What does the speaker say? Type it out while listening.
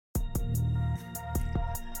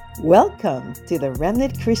Welcome to the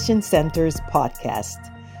Remnant Christian Center's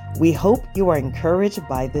podcast. We hope you are encouraged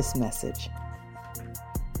by this message.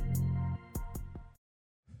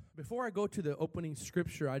 Before I go to the opening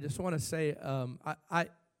scripture, I just want to say I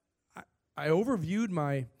overviewed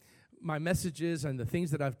my messages and the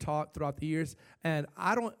things that I've taught throughout the years, and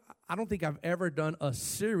I don't think I've ever done a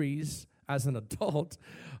series as an adult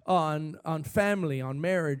on family, on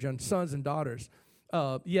marriage, on sons and daughters.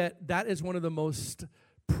 Yet that is one of the most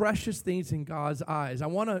precious things in God's eyes. I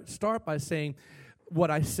want to start by saying what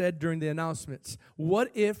I said during the announcements. What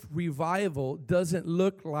if revival doesn't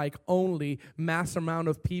look like only mass amount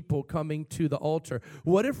of people coming to the altar?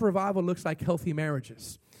 What if revival looks like healthy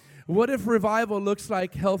marriages? What if revival looks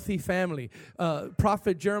like healthy family?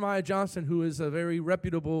 Prophet Jeremiah Johnson, who is a very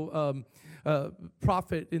reputable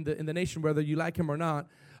prophet in the nation, whether you like him or not,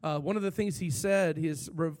 one of the things he said is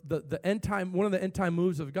the end time. One of the end time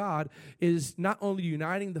moves of God is not only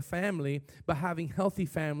uniting the family, but having healthy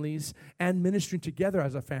families and ministering together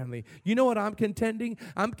as a family. You know what I'm contending?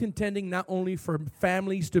 I'm contending not only for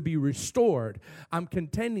families to be restored, I'm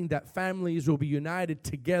contending that families will be united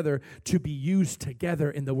together to be used together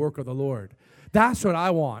in the work of the Lord. That's what I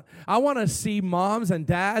want. I want to see moms and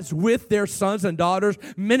dads with their sons and daughters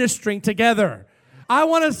ministering together. I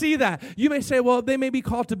want to see that. You may say, well, they may be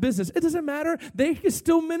called to business. It doesn't matter. They can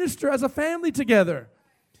still minister as a family together.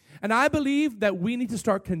 And I believe that we need to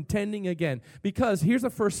start contending again, because here's the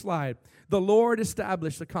first slide. The Lord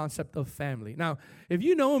established the concept of family. Now, if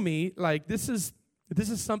you know me, like this is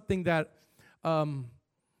something that,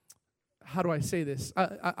 how do I say this?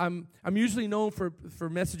 I'm usually known for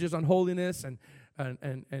messages on holiness and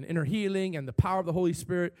inner healing and the power of the Holy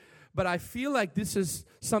Spirit. But I feel like this is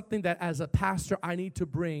something that as a pastor I need to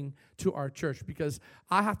bring to our church, because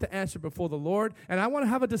I have to answer before the Lord. And I want to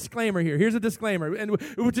have a disclaimer here. Here's a disclaimer, and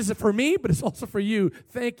which is for me, but it's also for you.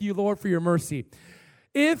 Thank you, Lord, for your mercy.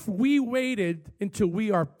 If we waited until we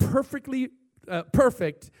are perfectly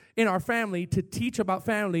perfect in our family to teach about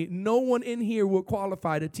family, no one in here will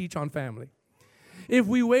qualify to teach on family. If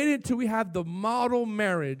we waited till we have the model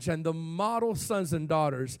marriage and the model sons and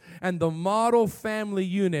daughters and the model family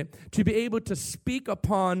unit to be able to speak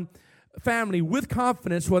upon family with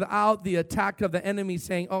confidence without the attack of the enemy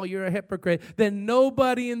saying, oh, you're a hypocrite, then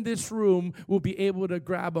nobody in this room will be able to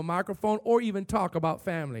grab a microphone or even talk about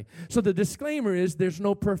family. So the disclaimer is there's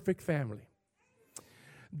no perfect family.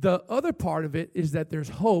 The other part of it is that there's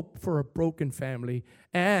hope for a broken family,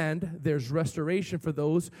 and there's restoration for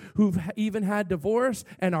those who've even had divorce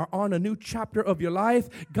and are on a new chapter of your life.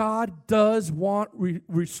 God does want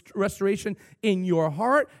restoration in your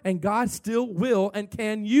heart, and God still will and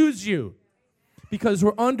can use you because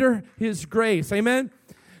we're under His grace. Amen?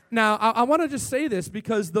 Now, I want to just say this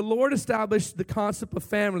because the Lord established the concept of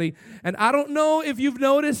family, and I don't know if you've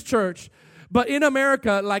noticed, church, but in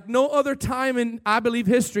America, like no other time in, I believe,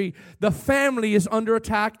 history, the family is under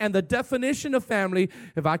attack. And the definition of family,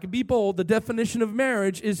 if I can be bold, the definition of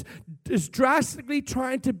marriage is drastically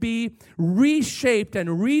trying to be reshaped and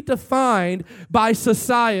redefined by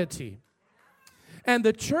society. And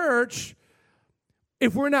the church,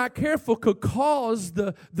 if we're not careful, could cause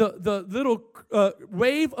the little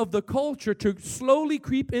wave of the culture to slowly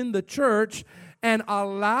creep in the church and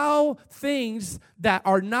allow things that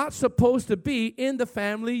are not supposed to be in the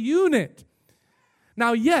family unit.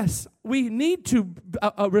 Now, yes, we need to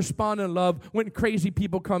respond in love when crazy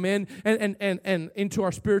people come in and into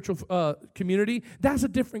our spiritual community. That's a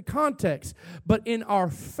different context. But in our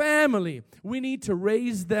family, we need to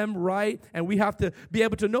raise them right, and we have to be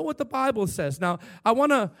able to know what the Bible says. Now, I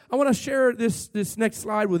wanna share this next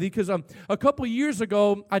slide with you because a couple years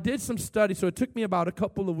ago I did some study, so it took me about a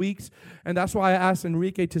couple of weeks, and that's why I asked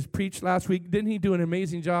Enrique to preach last week. Didn't he do an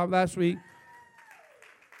amazing job last week?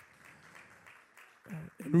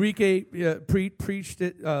 Enrique preached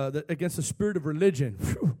it against the spirit of religion.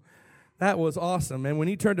 Whew, that was awesome. And when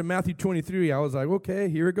he turned to Matthew 23, I was like, okay,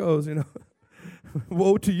 here it goes.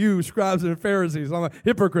 Woe to you, scribes and Pharisees. I'm like,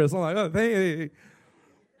 hypocrites. I'm like, oh, hey.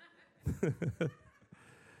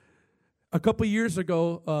 A couple years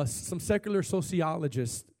ago, some secular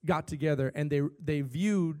sociologists got together and they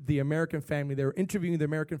viewed the American family. They were interviewing the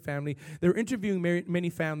American family. They were interviewing many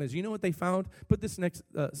families. You know what they found? Put this next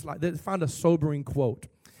slide. They found a sobering quote.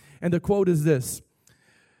 And the quote is this: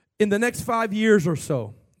 in the next 5 years or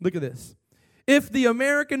so, look at this, if the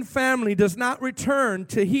American family does not return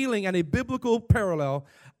to healing and a biblical parallel,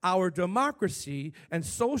 our democracy and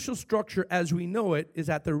social structure as we know it is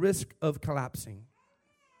at the risk of collapsing.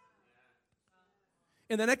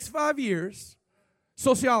 In the next 5 years,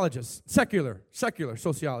 sociologists, secular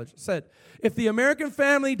sociologists said, if the American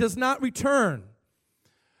family does not return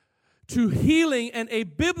to healing and a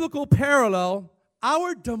biblical parallel,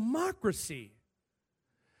 our democracy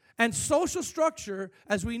and social structure,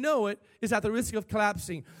 as we know it, is at the risk of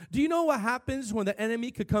collapsing. Do you know what happens when the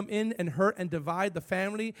enemy could come in and hurt and divide the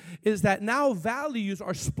family? Is that now values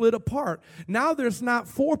are split apart. Now there's not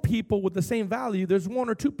 4 people with the same value. There's 1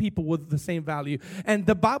 or 2 people with the same value. And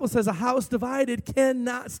the Bible says a house divided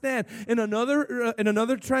cannot stand. In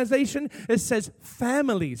another translation, it says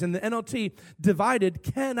families. In the NLT, divided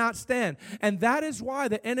cannot stand. And that is why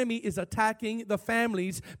the enemy is attacking the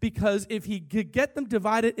families, because if he could get them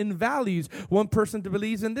divided in values, one person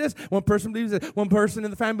believes in this, one person believes in one person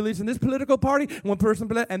in the family believes in this political party, one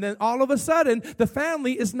person and then all of a sudden the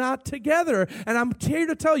family is not together. And I'm here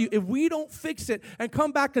to tell you, if we don't fix it and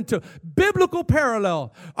come back into biblical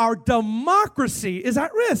parallel, our democracy is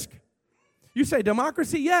at risk. You say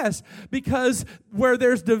democracy? Yes, because where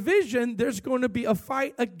there's division, there's going to be a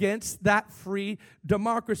fight against that free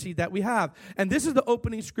democracy that we have. And this is the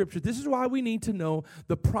opening scripture. This is why we need to know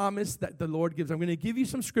the promise that the Lord gives. I'm going to give you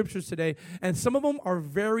some scriptures today, and some of them are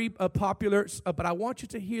very popular, but I want you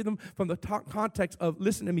to hear them from the context of,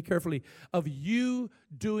 listen to me carefully, of you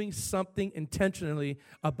doing something intentionally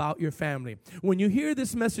about your family. When you hear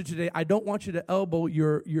this message today, I don't want you to elbow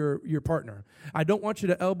your partner. I don't want you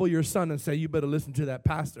to elbow your son and say, you better listen to that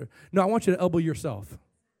pastor. No, I want you to elbow yourself.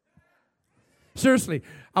 Seriously,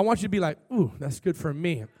 I want you to be like, ooh, that's good for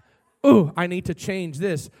me. Ooh, I need to change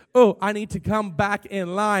this. Oh, I need to come back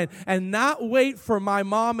in line and not wait for my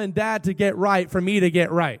mom and dad to get right for me to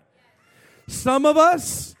get right. Some of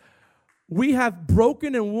us, we have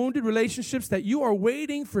broken and wounded relationships that you are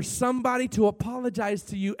waiting for somebody to apologize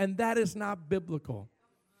to you, and that is not biblical.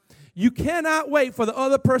 You cannot wait for the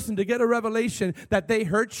other person to get a revelation that they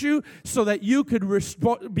hurt you so that you could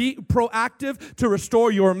be proactive to restore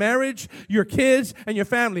your marriage, your kids, and your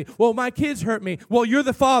family. Well, my kids hurt me. Well, you're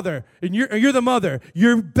the father and you're the mother.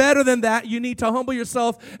 You're better than that. You need to humble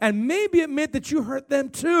yourself and maybe admit that you hurt them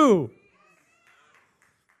too.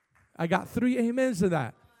 I got 3 amens to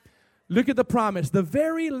that. Look at the promise. The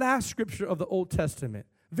very last scripture of the Old Testament.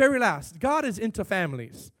 Very last. God is into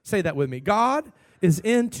families. Say that with me. God is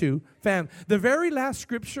into family. The very last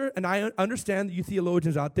scripture, and I understand you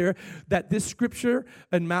theologians out there, that this scripture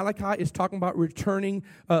in Malachi is talking about returning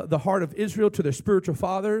the heart of Israel to their spiritual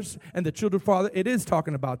fathers and the children of father. It is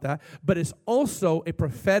talking about that, but it's also a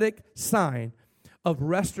prophetic sign of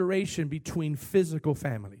restoration between physical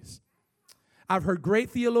families. I've heard great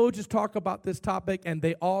theologians talk about this topic, and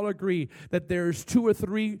they all agree that there's 2 or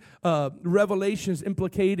 3 revelations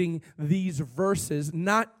implicating these verses,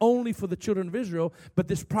 not only for the children of Israel, but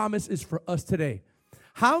this promise is for us today.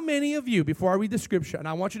 How many of you, before I read the scripture, and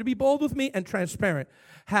I want you to be bold with me and transparent,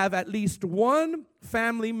 have at least one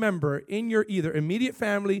family member in your either immediate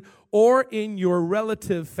family or in your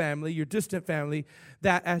relative family, your distant family,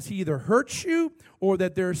 that has either hurt you or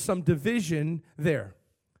that there's some division there?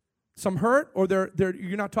 Some hurt, or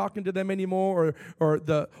you're not talking to them anymore, or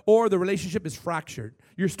the relationship is fractured.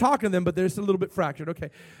 You're talking to them, but there's a little bit fractured. Okay,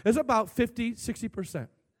 it's about 50-60%.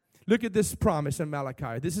 Look at this promise in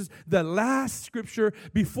Malachi. This is the last scripture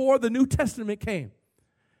before the New Testament came.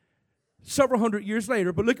 Several hundred years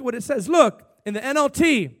later, but look at what it says. Look, in the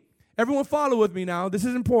NLT, everyone follow with me now. This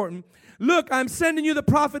is important. Look, I'm sending you the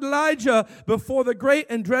prophet Elijah before the great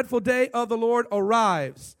and dreadful day of the Lord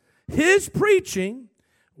arrives. His preaching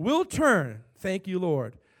will turn, thank you,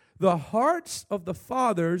 Lord, the hearts of the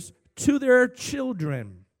fathers to their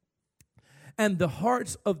children, and the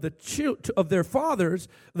hearts of their fathers,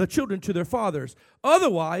 the children to their fathers.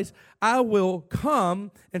 Otherwise, I will come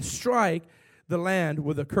and strike the land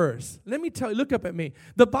with a curse. Let me tell you, look up at me.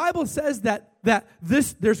 The Bible says that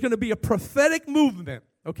there's going to be a prophetic movement,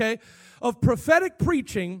 okay, of prophetic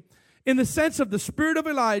preaching in the sense of the spirit of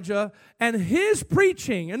Elijah and his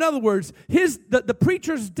preaching. In other words, the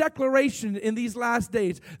preacher's declaration in these last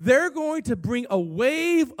days, they're going to bring a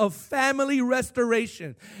wave of family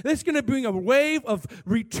restoration. It's going to bring a wave of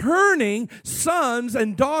returning sons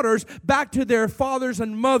and daughters back to their fathers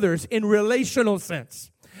and mothers in relational sense.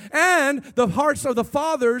 And the hearts of the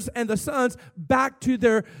fathers and the sons back to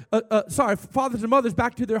their, fathers and mothers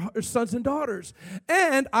back to their sons and daughters.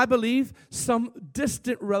 And I believe some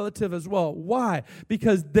distant relative as well. Why?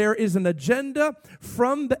 Because there is an agenda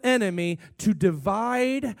from the enemy to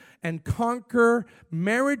divide and conquer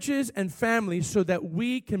marriages and families so that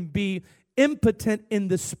we can be impotent in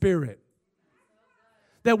the spirit.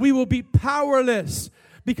 That we will be powerless.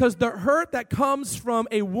 Because the hurt that comes from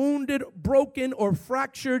a wounded, broken, or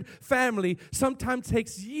fractured family sometimes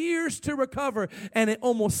takes years to recover, and it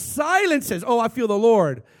almost silences. Oh, I feel the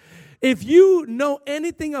Lord. If you know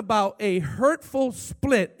anything about a hurtful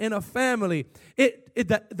split in a family,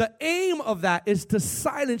 the aim of that is to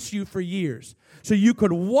silence you for years, so you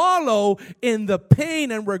could wallow in the pain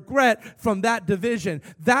and regret from that division.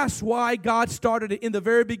 That's why God started it in the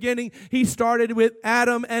very beginning. He started with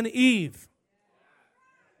Adam and Eve.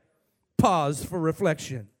 Pause for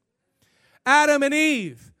reflection. Adam and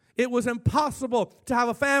Eve. It was impossible to have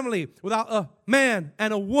a family without a man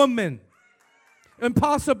and a woman.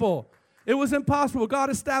 Impossible. It was impossible. God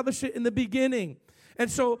established it in the beginning. And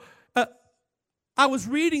so I was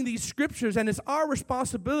reading these scriptures, and it's our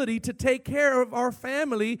responsibility to take care of our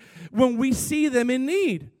family when we see them in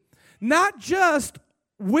need. Not just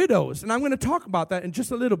widows, and I'm going to talk about that in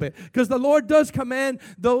just a little bit, because the Lord does command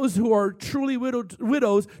those who are truly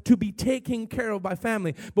widows to be taken care of by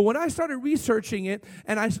family. But when I started researching it,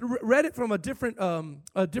 and I read it from a different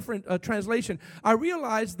translation, I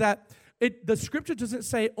realized that the scripture doesn't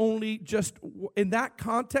say only just in that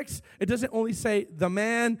context. It doesn't only say the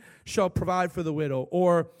man shall provide for the widow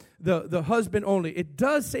or the husband only. It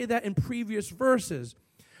does say that in previous verses.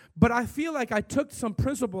 But I feel like I took some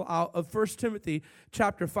principle out of 1 Timothy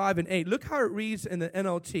chapter 5 and 8. Look how it reads in the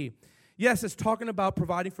NLT. Yes, it's talking about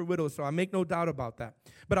providing for widows, so I make no doubt about that.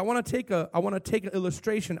 But I want to take an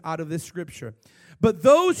illustration out of this scripture. But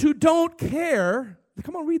those who don't care,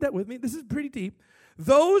 come on, read that with me. This is pretty deep.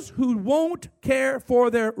 Those who won't care for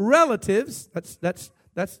their relatives, that's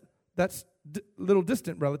little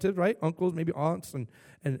distant relatives, right? Uncles, maybe aunts and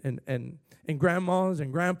grandmas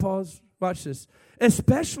and grandpas. Watch this.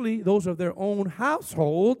 Especially those of their own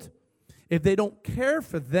household, if they don't care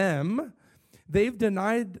for them, they've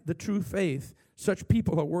denied the true faith. Such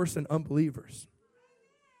people are worse than unbelievers.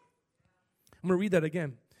 I'm going to read that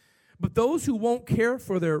again. But those who won't care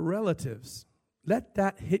for their relatives, let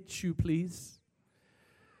that hit you, please.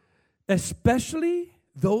 Especially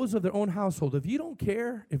those of their own household. If you don't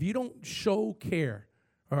care, if you don't show care,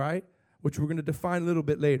 all right, which we're going to define a little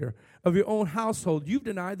bit later, of your own household, you've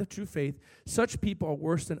denied the true faith. Such people are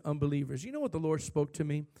worse than unbelievers. You know what the Lord spoke to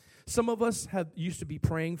me? Some of us used to be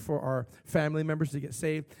praying for our family members to get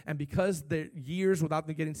saved, and because they're years without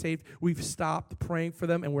them getting saved, we've stopped praying for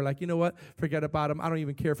them, and we're like, you know what? Forget about them. I don't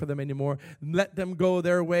even care for them anymore. Let them go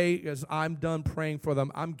their way because I'm done praying for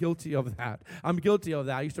them. I'm guilty of that.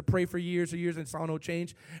 I used to pray for years and years and saw no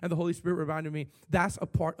change, and the Holy Spirit reminded me that's a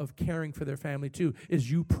part of caring for their family too,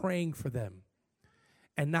 is you praying for them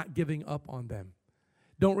and not giving up on them.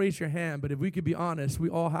 Don't raise your hand, but if we could be honest, we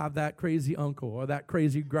all have that crazy uncle or that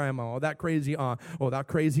crazy grandma or that crazy aunt or that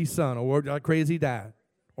crazy son or that crazy dad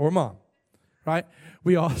or mom, right?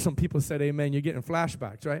 We all, some people said, amen, you're getting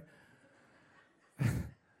flashbacks, right?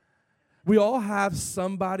 We all have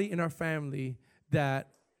somebody in our family that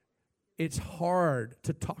it's hard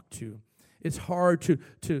to talk to. It's hard to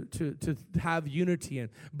have unity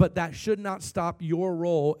in. But that should not stop your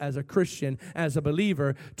role as a Christian, as a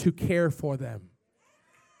believer, to care for them.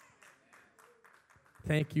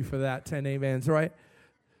 Thank you for that, 10 amens, right?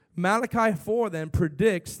 Malachi 4 then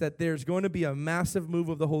predicts that there's going to be a massive move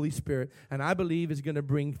of the Holy Spirit, and I believe is going to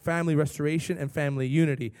bring family restoration and family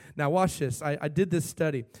unity. Now watch this. I did this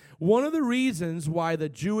study. One of the reasons why the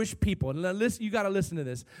Jewish people, and listen, you got to listen to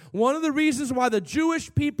this. One of the reasons why the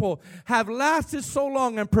Jewish people have lasted so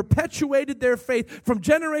long and perpetuated their faith from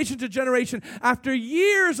generation to generation after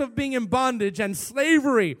years of being in bondage and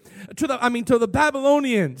slavery to the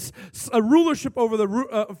Babylonians, a rulership over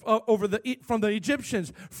from the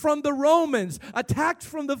Egyptians, from the Romans, attacks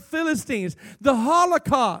from the Philistines, the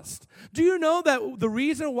Holocaust. Do you know that the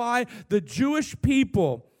reason why the Jewish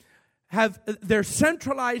people have their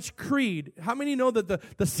centralized creed, how many know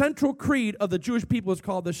that the central creed of the Jewish people is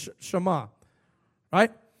called the Shema,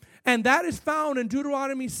 right? And that is found in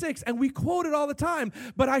Deuteronomy 6, and we quote it all the time,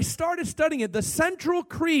 but I started studying it. The central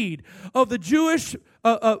creed of the Jewish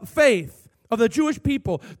faith, of the Jewish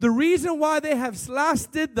people, the reason why they have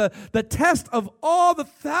lasted the test of all the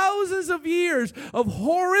thousands of years of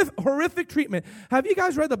horrific treatment. Have you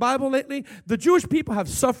guys read the Bible lately? The Jewish people have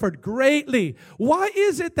suffered greatly. Why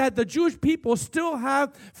is it that the Jewish people still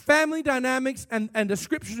have family dynamics and the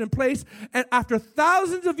scriptures in place, and after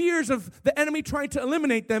thousands of years of the enemy trying to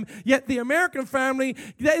eliminate them, yet the American family,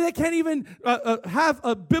 they can't even have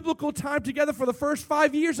a biblical time together for the first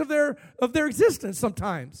 5 years of their existence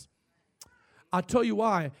sometimes? I'll tell you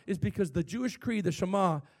why. It's because the Jewish creed, the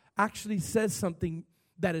Shema, actually says something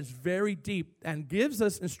that is very deep and gives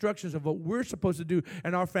us instructions of what we're supposed to do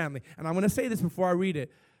in our family. And I'm going to say this before I read it.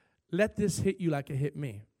 Let this hit you like it hit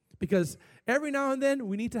me. Because every now and then,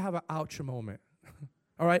 we need to have an ouch moment.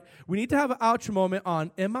 All right? We need to have an ouch moment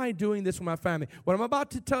on, am I doing this with my family? What I'm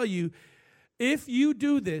about to tell you, If you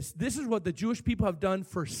do this, this is what the Jewish people have done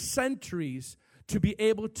for centuries to be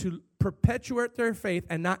able to perpetuate their faith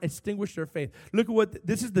and not extinguish their faith. Look at what,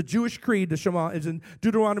 this is the Jewish creed, the Shema, is in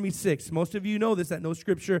Deuteronomy 6. Most of you know this, that know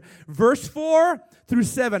Scripture. Verse 4 through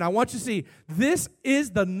 7, I want you to see, this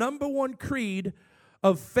is the number one creed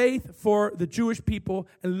of faith for the Jewish people.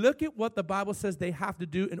 And look at what the Bible says they have to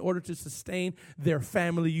do in order to sustain their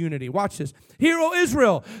family unity. Watch this. Hear, O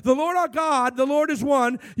Israel, the Lord our God, the Lord is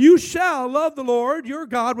one. You shall love the Lord your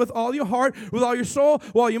God with all your heart, with all your soul,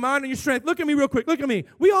 with all your mind and your strength. Look at me real quick. Look at me.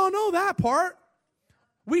 We all know that part.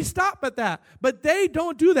 We stop at that. But they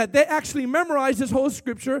don't do that. They actually memorize this whole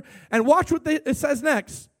Scripture. And watch what it says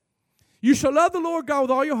next. You shall love the Lord God with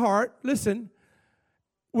all your heart. Listen.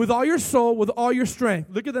 With all your soul, with all your strength.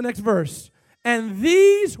 Look at the next verse. And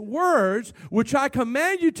these words which I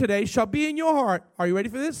command you today shall be in your heart. Are you ready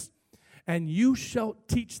for this? And you shall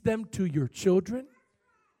teach them to your children.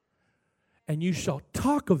 And you shall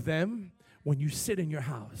talk of them when you sit in your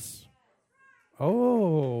house.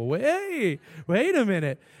 Oh, wait a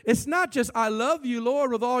minute. It's not just, I love you,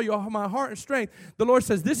 Lord, with all my heart and strength. The Lord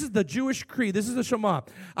says, this is the Jewish creed. This is the Shema.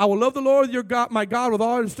 I will love the Lord, your God, my God, with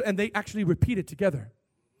all, and they actually repeat it together.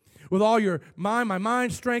 With all your mind, my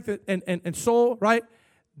mind, strength, and soul, right?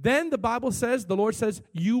 Then the Bible says, the Lord says,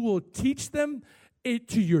 you will teach them it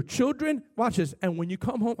to your children. Watch this. And when you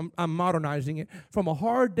come home, I'm modernizing it, from a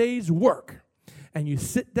hard day's work, and you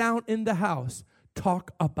sit down in the house,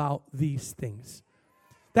 talk about these things.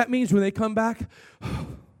 That means when they come back,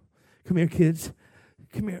 come here, kids.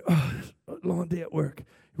 Come here. Oh, long day at work.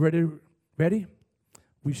 Ready?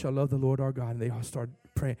 We shall love the Lord our God. And they all start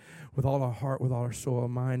praying with all our heart, with all our soul,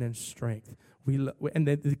 mind, and strength. And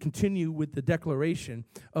they continue with the declaration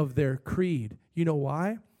of their creed. You know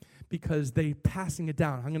why? Because they passing it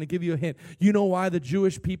down. I'm going to give you a hint. You know why the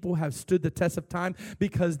Jewish people have stood the test of time?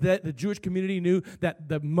 Because the Jewish community knew that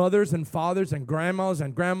the mothers and fathers and grandmas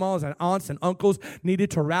and aunts and uncles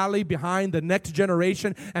needed to rally behind the next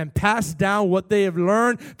generation and pass down what they have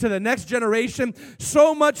learned to the next generation,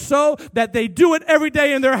 so much so that they do it every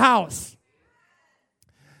day in their house.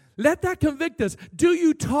 Let that convict us. Do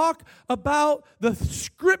you talk about the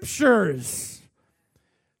Scriptures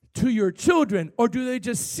to your children, or do they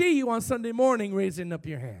just see you on Sunday morning raising up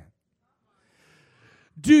your hand?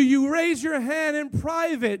 Do you raise your hand in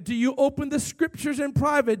private? Do you open the Scriptures in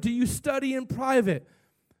private? Do you study in private?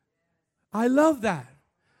 I love that.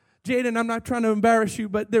 Jaden, I'm not trying to embarrass you,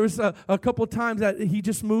 but there was a couple times that he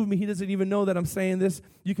just moved me. He doesn't even know that I'm saying this.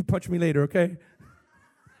 You can punch me later, okay?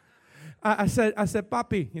 I said,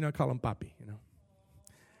 Papi, I call him Papi,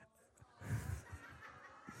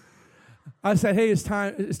 I said, hey, it's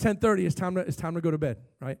 10:30, it's time to go to bed,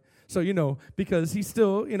 right? So, because he's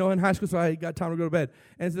still, in high school, so I got time to go to bed.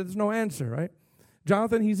 And there's no answer, right?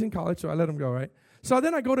 Jonathan, he's in college, so I let him go, right? So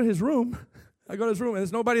then I go to his room. And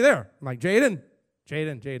there's nobody there. I'm like, Jaden,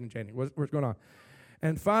 what's going on?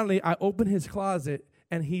 And finally, I open his closet,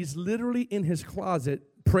 and he's literally in his closet,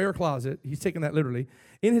 prayer closet, he's taking that literally,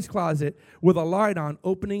 in his closet with a light on,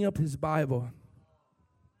 opening up his Bible.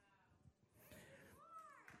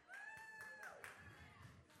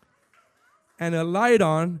 And a light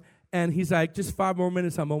on, and he's like, just 5 more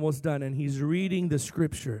minutes, I'm almost done. And he's reading the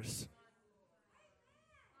Scriptures.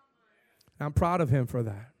 I'm proud of him for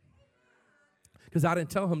that. Because I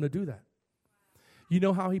didn't tell him to do that. You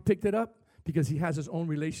know how he picked it up? Because he has his own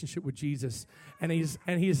relationship with Jesus. And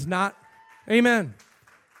he's not, amen.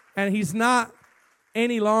 And he's not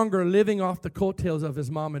any longer living off the coattails of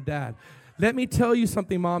his mom and dad. Let me tell you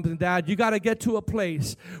something, moms and dads. You got to get to a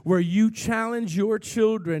place where you challenge your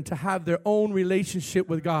children to have their own relationship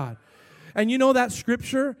with God. And you know that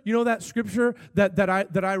scripture?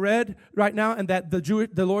 that I read right now, and that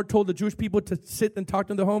the Lord told the Jewish people to sit and talk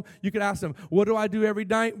to their home? You could ask them, what do I do every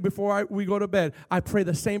night before we go to bed? I pray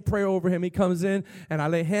the same prayer over him. He comes in, and I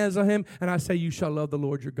lay hands on him, and I say, you shall love the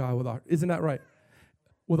Lord your God with all. Isn't that right?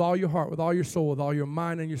 With all your heart, with all your soul, with all your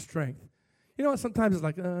mind and your strength. You know what? Sometimes it's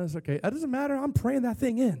like, it's okay. It doesn't matter. I'm praying that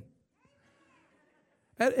thing in.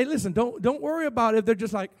 Hey, listen, don't worry about it. They're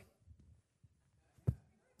just like,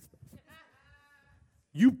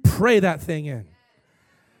 you pray that thing in.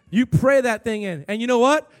 You pray that thing in. And you know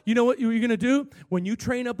what? You know what you're going to do? When you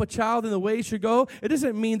train up a child in the way it should go, it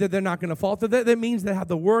doesn't mean that they're not going to falter. That means they have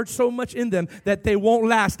the word so much in them that they won't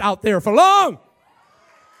last out there for long.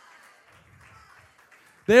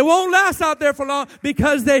 They won't last out there for long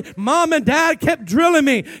because mom and dad kept drilling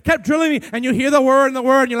me. And you hear the word,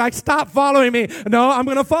 and you're like, stop following me. No, I'm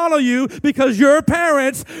going to follow you because your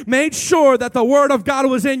parents made sure that the word of God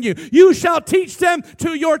was in you. You shall teach them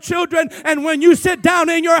to your children, and when you sit down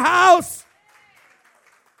in your house,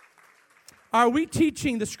 Are we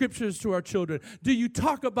teaching the scriptures to our children? Do you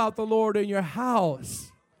talk about the Lord in your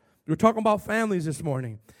house? We're talking about families this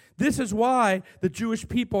morning. This is why the Jewish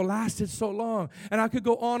people lasted so long. And I could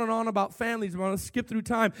go on and on about families. I'm going to skip through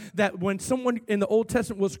time. That when someone in the Old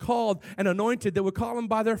Testament was called and anointed, they would call them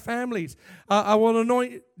by their families. I will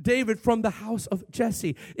anoint David from the house of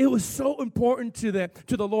Jesse. It was so important to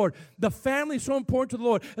the Lord. The family is so important to the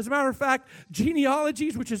Lord. As a matter of fact,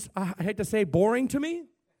 genealogies, which is, I hate to say, boring to me,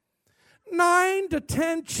 9 to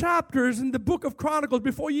 10 chapters in the book of Chronicles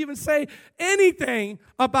before you even say anything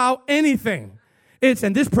about anything.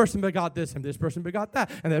 And this person begot this, and this person begot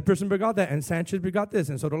that, and that person begot that, and Sanchez begot this,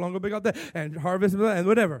 and Sotolongo begot that, and Harvest, and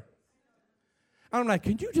whatever. I'm like,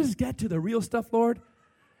 can you just get to the real stuff, Lord?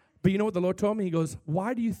 But you know what the Lord told me? He goes,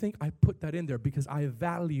 why do you think I put that in there? Because I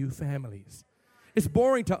value families. It's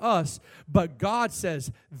boring to us, but God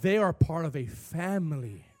says they are part of a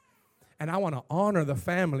family. And I want to honor the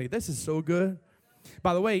family. This is so good.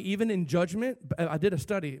 By the way, even in judgment, I did a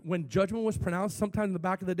study. When judgment was pronounced, sometimes in the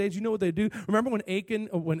back of the days, you know what they do? Remember when Achan,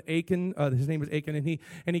 his name was Achan,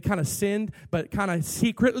 and he kind of sinned, but kind of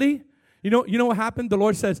secretly? You know what happened? The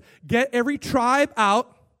Lord says, get every tribe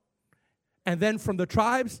out, and then from the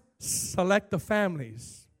tribes, select the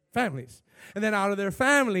families. And then out of their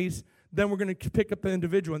families, then we're going to pick up an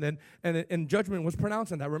individual. And judgment was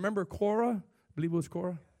pronounced on that. Remember Korah? I believe it was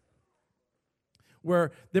Korah.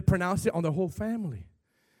 Where they pronounced it on the whole family.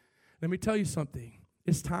 Let me tell you something.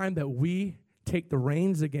 It's time that we take the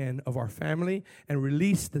reins again of our family and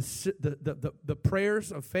release the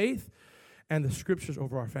prayers of faith and the scriptures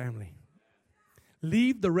over our family.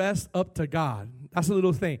 Leave the rest up to God. That's a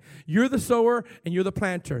little thing. You're the sower and you're the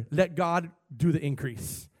planter. Let God do the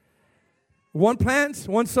increase. One plants,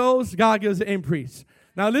 one sows, God gives the increase.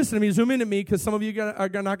 Now listen to me, zoom into me, because some of you are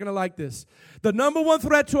not going to like this. The number one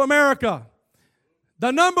threat to America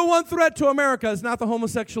is not the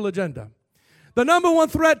homosexual agenda. The number one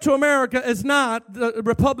threat to America is not the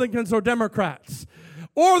Republicans or Democrats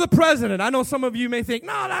or the president. I know some of you may think,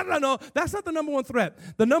 no, that's not the number one threat.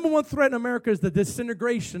 The number one threat in America is the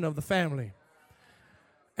disintegration of the family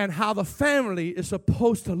and how the family is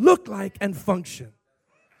supposed to look like and function.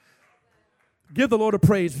 Give the Lord a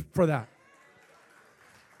praise for that.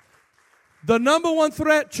 The number one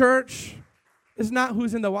threat, church, is not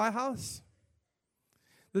who's in the White House.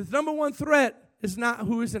 The number one threat is not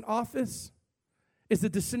who is in office. It's the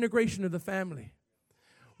disintegration of the family,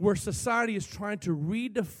 where society is trying to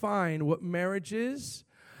redefine what marriage is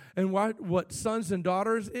and what sons and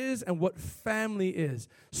daughters is and what family is.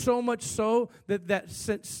 So much so that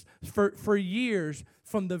since for years,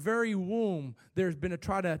 from the very womb, there's been a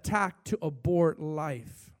try to attack to abort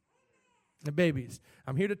life. The babies,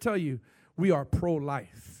 I'm here to tell you, we are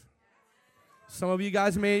pro-life. Some of you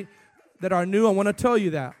guys that are new, I want to tell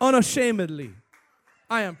you that unashamedly,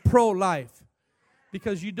 I am pro-life,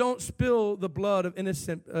 because you don't spill the blood of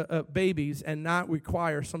innocent babies and not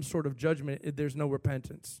require some sort of judgment if there's no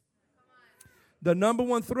repentance. The number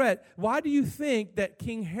one threat. Why do you think that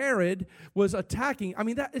King Herod was attacking? I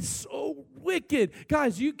mean, that is so wicked.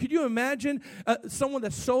 Guys, could you imagine someone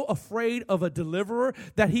that's so afraid of a deliverer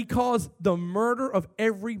that he caused the murder of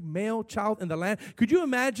every male child in the land? Could you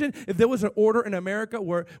imagine if there was an order in America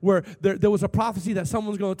where there was a prophecy that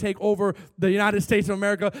someone's going to take over the United States of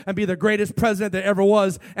America and be the greatest president there ever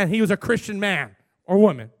was, and he was a Christian man or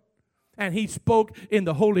woman, and he spoke in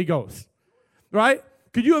the Holy Ghost, right?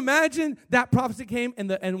 Could you imagine that prophecy came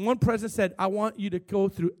and one president said, I want you to go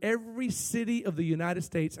through every city of the United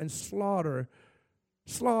States and slaughter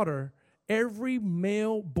every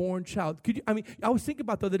male-born child. I was thinking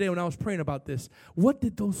about the other day when I was praying about this. What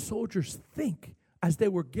did those soldiers think as they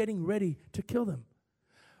were getting ready to kill them?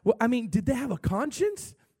 Well, did they have a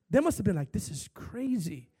conscience? They must have been like, this is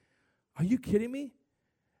crazy. Are you kidding me?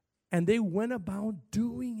 And they went about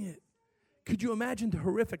doing it. Could you imagine the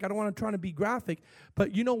horrific? I don't want to try to be graphic,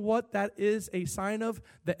 but you know what that is a sign of?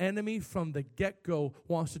 The enemy from the get-go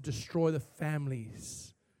wants to destroy the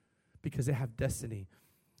families because they have destiny.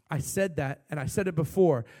 I said that, and I said it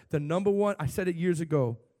before. The number one, I said it years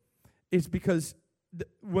ago, is because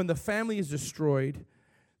when the family is destroyed,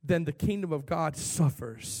 then the kingdom of God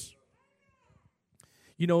suffers.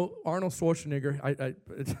 You know, Arnold Schwarzenegger,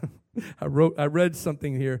 I read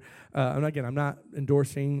something here. And again, I'm not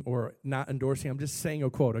endorsing or not endorsing. I'm just saying a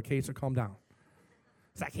quote, okay? So calm down.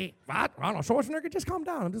 It's like, hey, what? Arnold Schwarzenegger? Just calm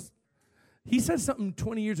down. He said something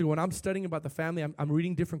 20 years ago when I'm studying about the family. I'm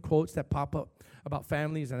reading different quotes that pop up about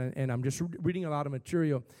families, and I'm just reading a lot of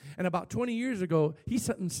material. And about 20 years ago, he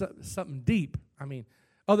said something deep.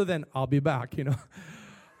 Other than, I'll be back,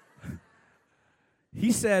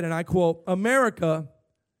 He said, and I quote, America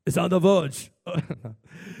is on the verge.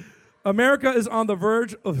 America is on the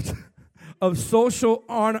verge of social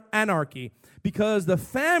anarchy because the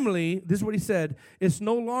family, this is what he said, is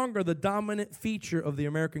no longer the dominant feature of the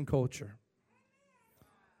American culture.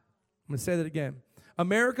 I'm going to say that again.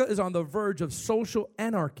 America is on the verge of social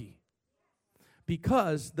anarchy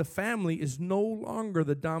because the family is no longer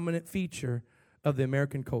the dominant feature of the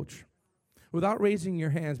American culture. Without raising your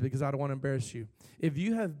hands, because I don't want to embarrass you, if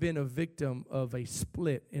you have been a victim of a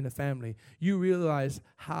split in a family, you realize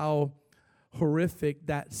how horrific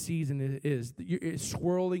that season is. You're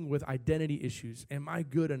swirling with identity issues. Am I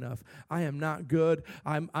good enough? I am not good.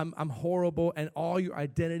 I'm horrible, and all your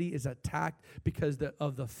identity is attacked because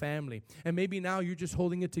of the family. And maybe now you're just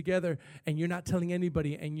holding it together, and you're not telling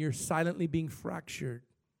anybody, and you're silently being fractured.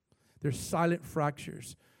 There's silent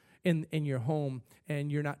fractures in your home,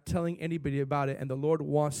 and you're not telling anybody about it, and the Lord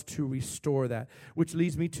wants to restore that, which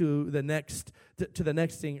leads me to the next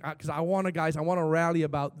thing, because I want to rally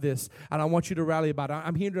about this, and I want you to rally about it.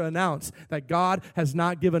 I'm here to announce that God has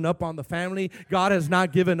not given up on the family. God has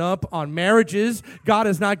not given up on marriages. God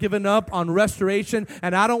has not given up on restoration,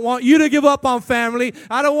 and I don't want you to give up on family.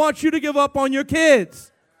 I don't want you to give up on your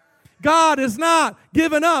kids. God has not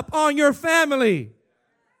given up on your family.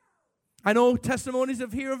 I know testimonies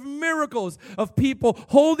of miracles of people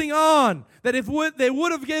holding on, that if they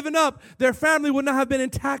would have given up, their family would not have been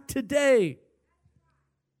intact today.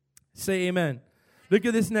 Say amen. Look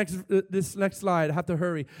at this next slide. I have to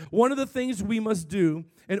hurry. One of the things we must do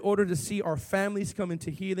in order to see our families come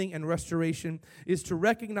into healing and restoration is to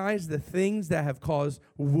recognize the things that have caused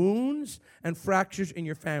wounds and fractures in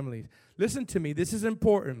your families. Listen to me. This is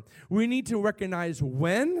important. We need to recognize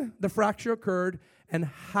when the fracture occurred and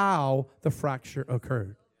how the fracture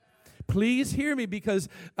occurred. Please hear me, because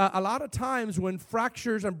a lot of times when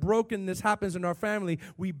fractures and brokenness happens in our family,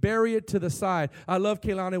 we bury it to the side. I love,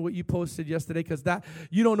 Kaylani, what you posted yesterday, because that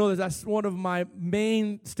you don't know that's one of my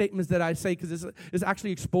main statements that I say, because it's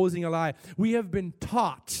actually exposing a lie. We have been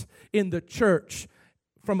taught in the church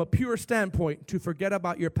from a pure standpoint to forget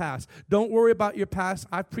about your past. Don't worry about your past.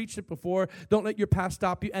 I've preached it before. Don't let your past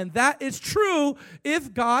stop you. And that is true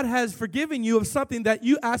if God has forgiven you of something that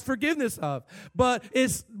you asked forgiveness of. But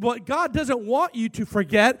it's what God doesn't want you to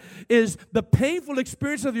forget is the painful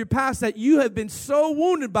experience of your past that you have been so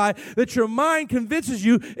wounded by that your mind convinces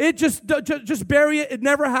you it just bury it. It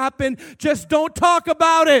never happened. Just don't talk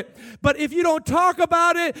about it. But if you don't talk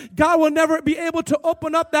about it, God will never be able to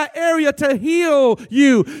open up that area to heal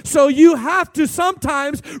you. So you have to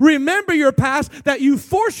sometimes remember your past that you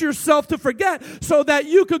force yourself to forget so that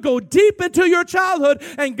you could go deep into your childhood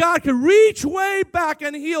and God could reach way back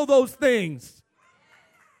and heal those things.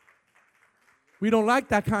 We don't like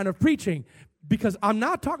that kind of preaching, because I'm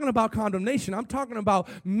not talking about condemnation. I'm talking about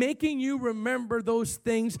making you remember those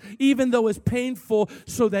things even though it's painful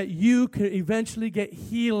so that you can eventually get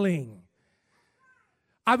healing.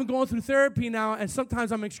 I've been going through therapy now, and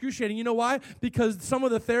sometimes I'm excruciating. You know why? Because some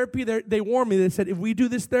of the therapy, they warned me. They said, if we do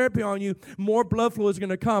this therapy on you, more blood flow is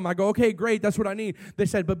going to come. I go, okay, great, that's what I need. They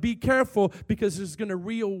said, but be careful, because it's going to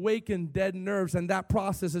reawaken dead nerves, and that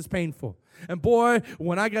process is painful. And boy,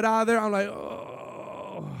 when I get out of there, I'm like,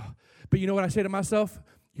 oh. But you know what I say to myself?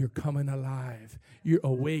 You're coming alive. You're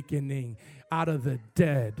awakening out of the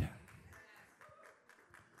dead.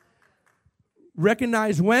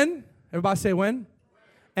 Recognize when. Everybody say when.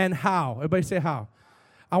 And how. Everybody say how.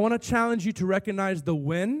 I want to challenge you to recognize the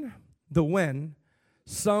when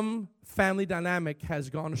some family dynamic has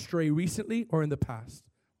gone astray recently or in the past.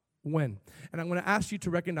 When. And I'm going to ask you to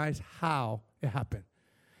recognize how it happened.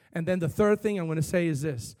 And then the third thing I'm going to say is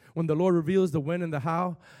this. When the Lord reveals the when and the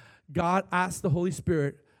how, God asks the Holy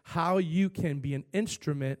Spirit how you can be an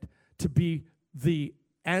instrument to be the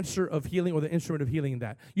answer of healing or the instrument of healing in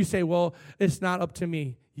that. You say, well, it's not up to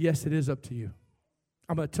me. Yes, it is up to you.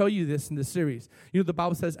 I'm going to tell you this in this series. You know, the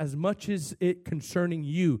Bible says, as much as it concerning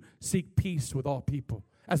you, seek peace with all people.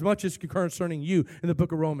 As much as concerning you in the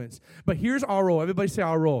book of Romans. But here's our role. Everybody say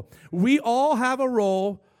our role. We all have a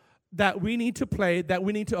role that we need to play, that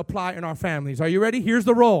we need to apply in our families. Are you ready? Here's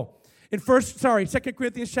the role. In 2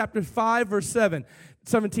 Corinthians chapter 5, verse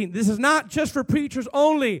 17. This is not just for preachers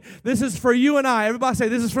only. This is for you and I. Everybody say,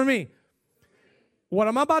 this is for me. What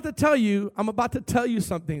I'm about to tell you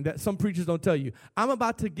something that some preachers don't tell you. I'm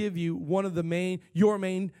about to give you one of your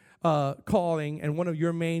main calling and one of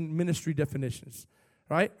your main ministry definitions.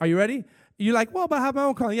 Right? Are you ready? You're like, well, but I have my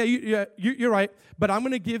own calling. Yeah, you're right. But I'm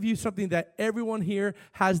going to give you something that everyone here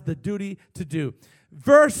has the duty to do.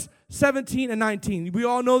 Verse 17 and 19. We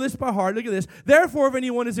all know this by heart. Look at this. Therefore, if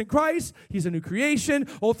anyone is in Christ, he's a new creation.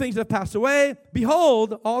 Old things have passed away.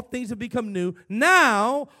 Behold, all things have become new.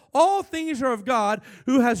 Now, all things are of God,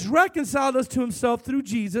 who has reconciled us to himself through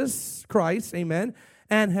Jesus Christ, amen,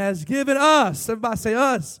 and has given us, everybody say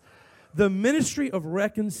us, the ministry of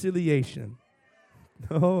reconciliation.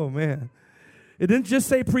 Oh, man. It didn't just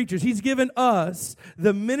say preachers. He's given us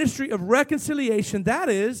the ministry of reconciliation. That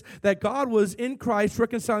is, that God was in Christ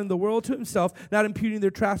reconciling the world to himself, not imputing their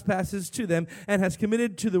trespasses to them, and has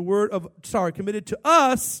committed to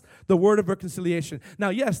us the word of reconciliation. Now,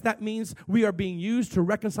 yes, that means we are being used to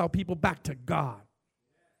reconcile people back to God.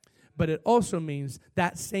 But it also means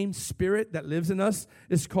that same spirit that lives in us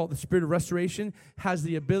is called the spirit of restoration, has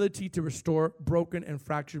the ability to restore broken and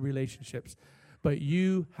fractured relationships. But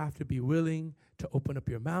you have to be willing to open up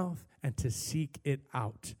your mouth and to seek it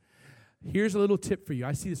out. Here's a little tip for you.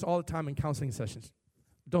 I see this all the time in counseling sessions.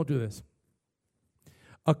 Don't do this.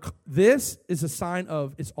 This is a sign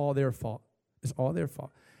of it's all their fault. It's all their fault.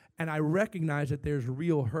 And I recognize that there's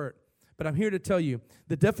real hurt. But I'm here to tell you,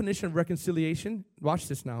 the definition of reconciliation, watch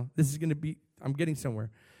this now. This is going to be, I'm getting somewhere.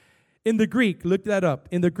 In the Greek, look that up.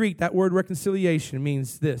 In the Greek, that word reconciliation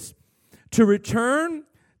means this: to return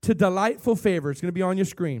to delightful favor. It's going to be on your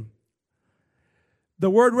screen. The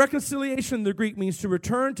word reconciliation in the Greek means to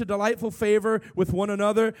return to delightful favor with one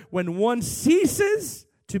another. When one ceases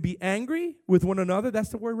to be angry with one another, that's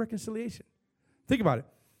the word reconciliation. Think about it.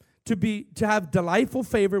 To have delightful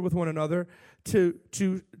favor with one another, to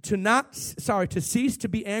cease to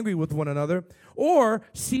be angry with one another, or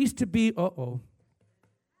cease to be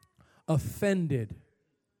offended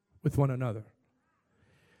with one another.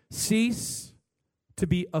 Cease to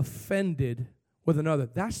be offended with another.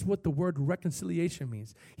 That's what the word reconciliation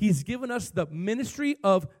means. He's given us the ministry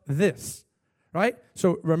of this, right?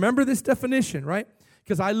 So remember this definition, right?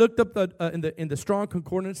 Because I looked up in the Strong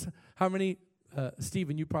Concordance, how many,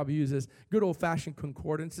 Stephen, you probably use this, good old-fashioned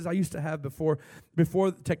concordances. I used to have before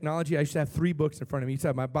technology, I used to have 3 books in front of me. I used to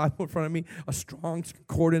have my Bible in front of me, a Strong's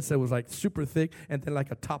Concordance that was like super thick, and then like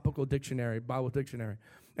a topical dictionary, Bible dictionary.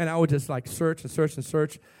 And I would just like search and search and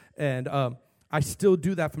search, and I still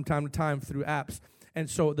do that from time to time through apps. And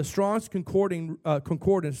so the Strong's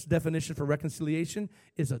Concordance definition for reconciliation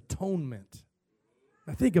is atonement.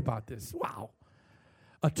 Now think about this. Wow.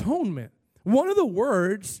 Atonement. One of the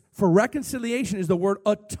words for reconciliation is the word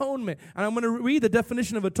atonement. And I'm going to read the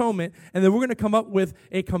definition of atonement, and then we're going to come up with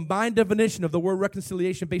a combined definition of the word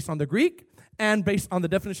reconciliation based on the Greek and based on the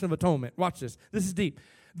definition of atonement. Watch this. This is deep.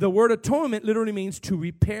 The word atonement literally means to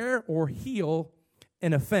repair or heal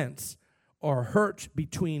an offense or hurt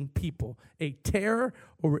between people. A tear,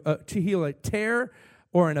 or to heal a tear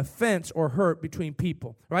or an offense or hurt between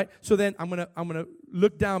people, right? So then I'm gonna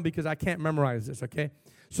look down because I can't memorize this, okay?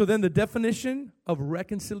 So then the definition of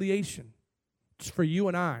reconciliation for you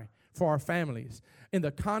and I, for our families, in the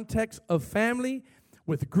context of family,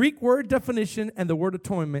 with Greek word definition and the word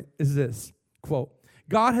atonement is this, quote,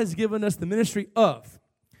 God has given us the ministry of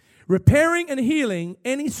repairing and healing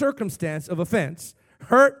any circumstance of offense,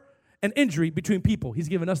 hurt, and injury between people. He's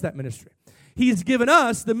given us that ministry. He's given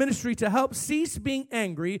us the ministry to help cease being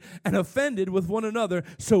angry and offended with one another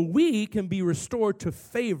so we can be restored to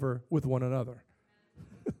favor with one another.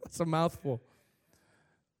 That's a mouthful.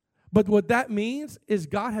 But what that means is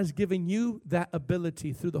God has given you that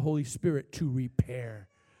ability through the Holy Spirit to repair.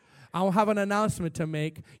 I'll have an announcement to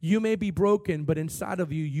make. You may be broken, but inside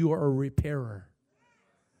of you, you are a repairer.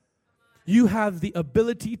 You have the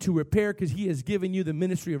ability to repair because He has given you the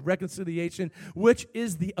ministry of reconciliation, which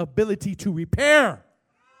is the ability to repair.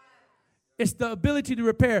 It's the ability to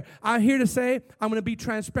repair. I'm here to say, I'm going to be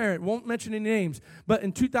transparent. Won't mention any names. But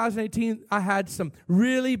in 2018, I had some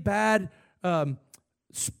really bad,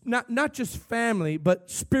 not just family, but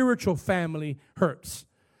spiritual family hurts.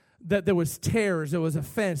 That there was tears, there was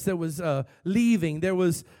offense, there was leaving, there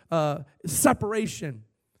was separation.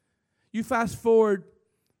 You fast forward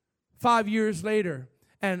 5 years later,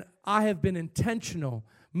 and I have been intentional.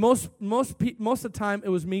 Most of the time, it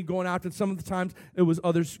was me going after. Some of the times, it was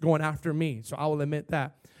others going after me. So I will admit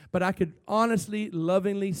that. But I could honestly,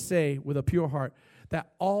 lovingly say with a pure heart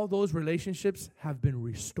that all those relationships have been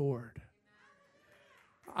restored.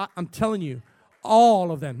 I'm telling you,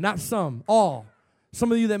 all of them, not some, all.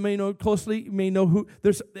 Some of you that may know closely may know who.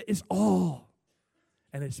 It's all,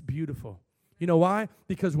 and it's beautiful. You know why?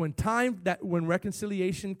 Because when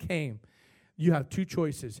reconciliation came, you have two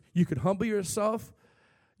choices. You could humble yourself.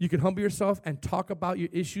 You could humble yourself and talk about your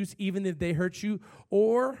issues, even if they hurt you,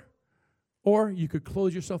 or you could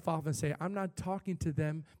close yourself off and say, I'm not talking to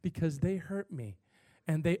them because they hurt me,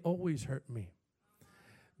 and they always hurt me.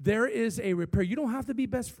 there is a repair. You don't have to be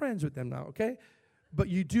best friends with them now, okay? But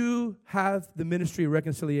you do have the ministry of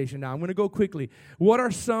reconciliation. Now, I'm going to go quickly. What are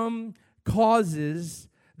some causes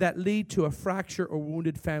that lead to a fracture or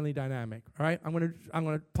wounded family dynamic? All right, I'm going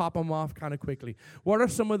to pop them off kind of quickly. What are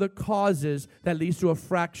some of the causes that leads to a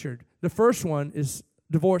fractured? The first one is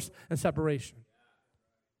divorce and separation.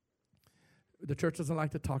 The church doesn't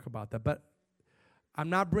like to talk about that, but I'm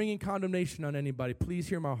not bringing condemnation on anybody. Please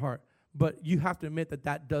hear my heart. But you have to admit that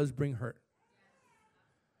that does bring hurt.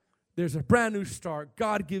 There's a brand new start.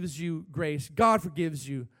 God gives you grace. God forgives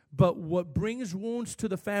you. But what brings wounds to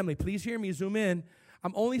the family, please hear me, zoom in.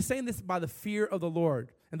 I'm only saying this by the fear of the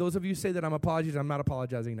Lord. And those of you who say that I'm apologizing, I'm not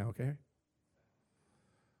apologizing now, okay?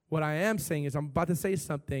 What I am saying is I'm about to say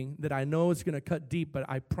something that I know is going to cut deep, but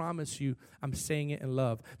I promise you I'm saying it in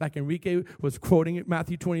love. Like Enrique was quoting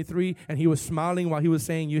Matthew 23, and he was smiling while he was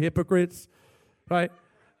saying, you hypocrites, right?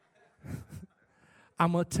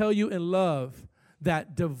 I'm going to tell you in love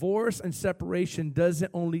that divorce and separation doesn't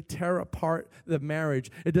only tear apart the marriage.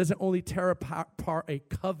 It doesn't only tear apart a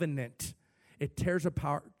covenant. It tears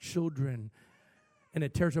apart children, and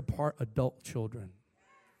it tears apart adult children.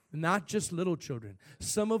 Not just little children.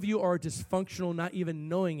 Some of you are dysfunctional, not even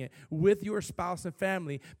knowing it, with your spouse and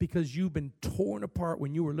family because you've been torn apart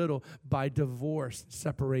when you were little by divorce,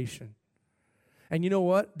 separation. And you know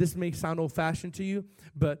what? This may sound old-fashioned to you,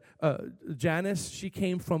 but Janice, she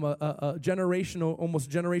came from a generational, almost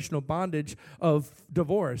generational bondage of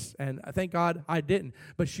divorce. And thank God I didn't.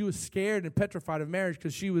 But she was scared and petrified of marriage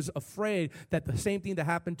because she was afraid that the same thing that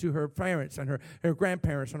happened to her parents and her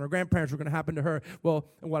grandparents and her grandparents were going to happen to her. Well,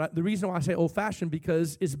 the reason why I say old-fashioned,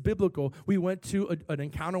 because it's biblical. We went to an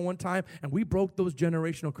encounter one time, and we broke those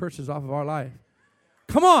generational curses off of our life.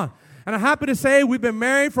 Come on. And I'm happy to say we've been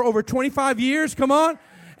married for over 25 years. Come on.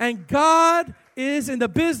 And God is in the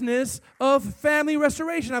business of family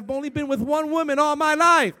restoration. I've only been with one woman all my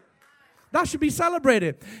life. That should be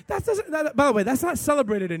celebrated. By the way, that's not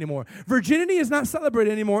celebrated anymore. Virginity is not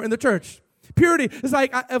celebrated anymore in the church. Purity is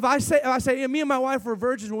like, if I say, yeah, me and my wife were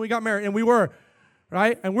virgins when we got married, and we were,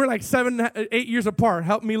 right? And we're like 7, 8 years apart.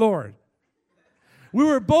 Help me, Lord. We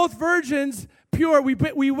were both virgins, pure.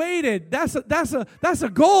 We waited. That's a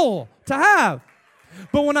goal to have.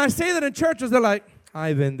 But when I say that in churches, they're like,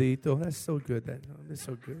 "Ay bendito." That's so good. That's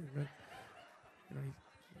so good. Right?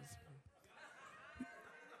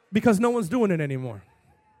 Because no one's doing it anymore.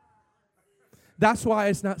 That's why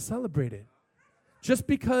it's not celebrated. Just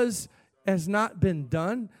because it has not been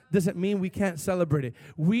done doesn't mean we can't celebrate it.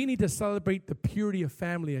 We need to celebrate the purity of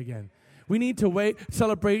family again. We need to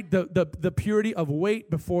celebrate the purity of wait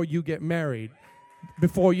before you get married.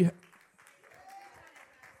 Before you...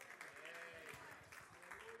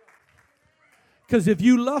 Because if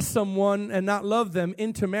you lust someone and not love them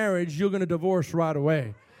into marriage, you're going to divorce right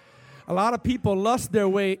away. A lot of people lust their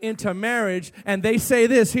way into marriage, and they say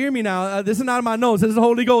this. Hear me now. This is not in my notes. This is the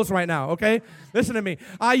Holy Ghost right now, okay? Listen to me.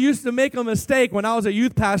 I used to make a mistake when I was a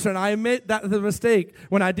youth pastor, and I admit that the mistake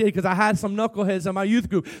when I did because I had some knuckleheads in my youth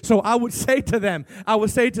group. So I would say to them,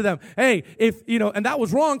 hey, and that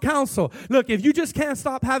was wrong counsel. Look, if you just can't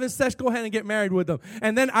stop having sex, go ahead and get married with them.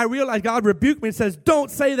 And then I realized God rebuked me and says,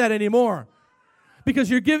 don't say that anymore.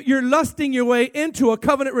 Because you're lusting your way into a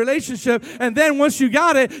covenant relationship, and then once you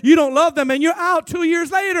got it, you don't love them, and you're out 2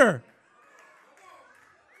 years later.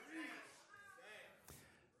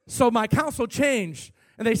 So my counsel changed,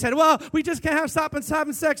 and they said, well, we just can't stop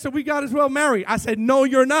having sex, so we got as well marry. I said, no,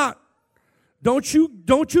 you're not. Don't you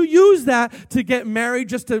use that to get married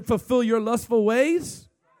just to fulfill your lustful ways?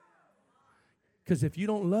 Because if you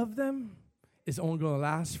don't love them, it's only going to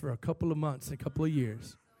last for a couple of months, a couple of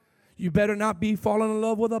years. You better not be falling in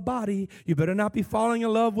love with a body. You better not be falling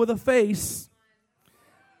in love with a face.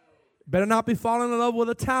 Better not be falling in love with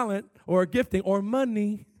a talent or a gifting or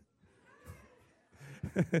money.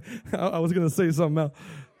 I was going to say something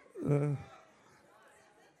else.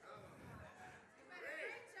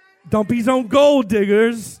 Don't be some gold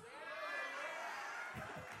diggers.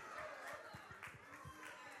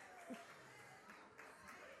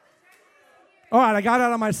 All right, I got it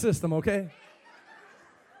out of my system, okay?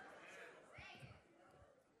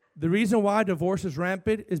 The reason why divorce is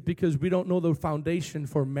rampant is because we don't know the foundation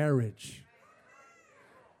for marriage.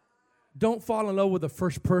 Don't fall in love with the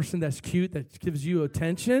first person that's cute, that gives you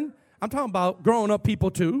attention. I'm talking about grown-up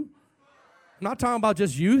people too. I'm not talking about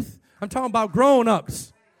just youth. I'm talking about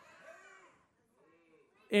grown-ups.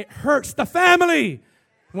 It hurts the family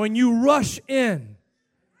when you rush in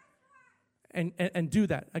and do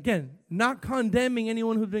that. Again, not condemning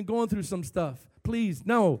anyone who's been going through some stuff. Please,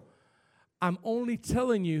 no. I'm only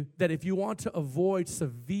telling you that if you want to avoid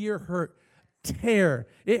severe hurt, tear.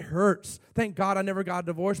 It hurts. Thank God I never got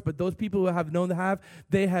divorced, but those people who have known to have,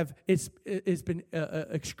 it's been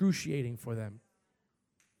excruciating for them.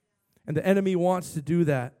 And the enemy wants to do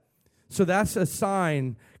that. So that's a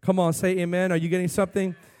sign. Come on, say amen. Are you getting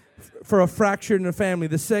something? For a fracture in the family.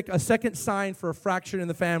 A second sign for a fracture in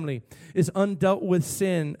the family is undealt with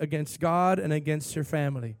sin against God and against your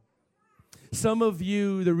family. Some of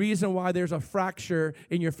you, the reason why there's a fracture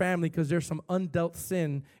in your family because there's some undealt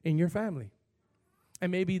sin in your family.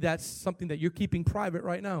 And maybe that's something that you're keeping private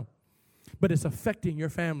right now, but it's affecting your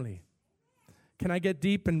family. Can I get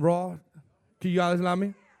deep and raw? Can you guys allow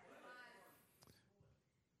me?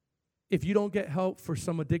 If you don't get help for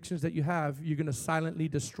some addictions that you have, you're going to silently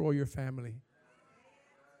destroy your family.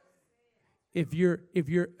 If you're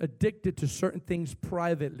addicted to certain things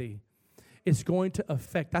privately, it's going to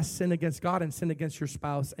affect. That's sin against God and sin against your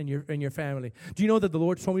spouse and your family. Do you know that the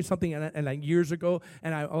Lord told me something and like years ago,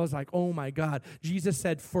 and I was like, oh my God. Jesus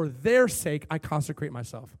said, for their sake, I consecrate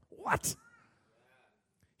myself. What?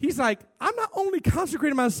 He's like, I'm not only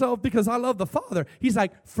consecrating myself because I love the Father. He's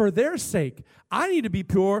like, for their sake, I need to be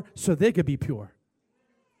pure so they could be pure.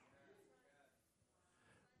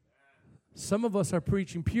 Some of us are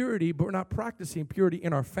preaching purity, but we're not practicing purity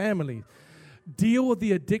in our family. Deal with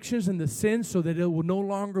the addictions and the sins so that it will no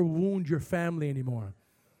longer wound your family anymore.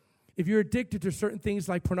 If you're addicted to certain things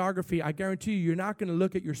like pornography, I guarantee you're not going to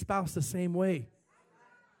look at your spouse the same way.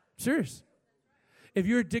 Serious. If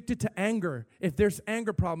you're addicted to anger, if there's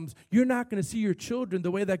anger problems, you're not going to see your children the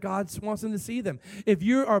way that God wants them to see them. If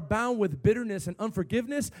you are bound with bitterness and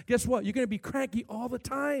unforgiveness, guess what? You're going to be cranky all the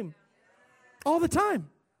time. All the time.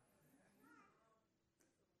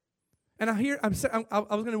 And I was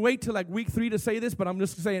going to wait till like week 3 to say this, but I'm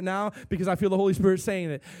just going to say it now because I feel the Holy Spirit saying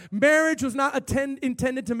it. Marriage was not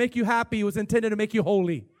intended to make you happy. It was intended to make you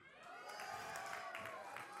holy.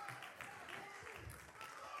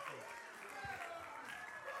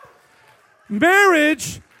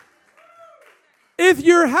 Marriage, if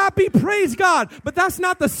you're happy, praise God. But that's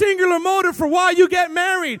not the singular motive for why you get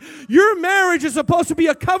married. Your marriage is supposed to be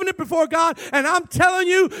a covenant before God. And I'm telling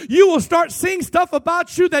you, you will start seeing stuff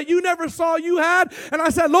about you that you never saw you had. And I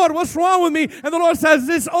said, Lord, what's wrong with me? And the Lord says,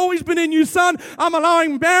 it's always been in you, son. I'm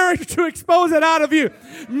allowing marriage to expose it out of you.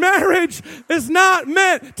 Marriage is not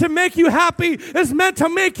meant to make you happy. It's meant to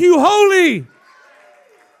make you holy.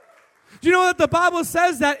 Do you know that the Bible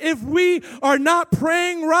says that if we are not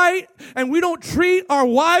praying right and we don't treat our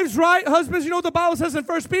wives right, husbands, you know what the Bible says in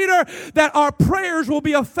 1 Peter? That our prayers will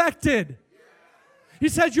be affected. He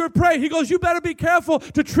says you're praying. He goes, you better be careful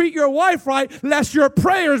to treat your wife right lest your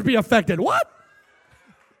prayers be affected. What?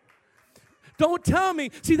 Don't tell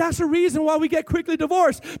me. See, that's the reason why we get quickly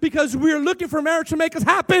divorced, because we're looking for marriage to make us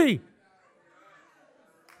happy.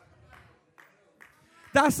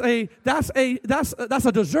 That's a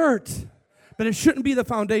dessert, but it shouldn't be the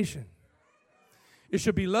foundation. It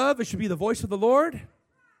should be love. It should be the voice of the Lord.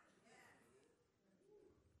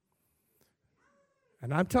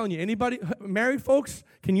 And I'm telling you, anybody, married folks,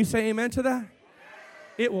 can you say amen to that?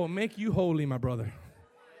 It will make you holy, my brother.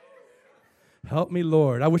 Help me,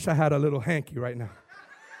 Lord. I wish I had a little hanky right now.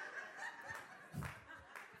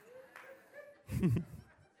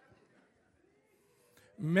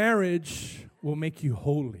 Marriage will make you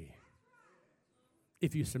holy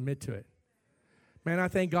if you submit to it. Man, I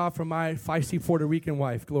thank God for my feisty Puerto Rican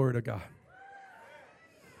wife. Glory to God.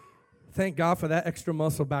 Thank God for that extra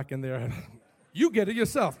muscle back in there. You get it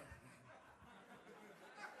yourself.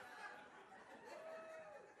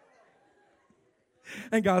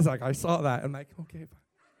 And God's like, I saw that. I'm like, okay.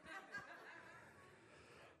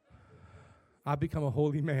 I've become a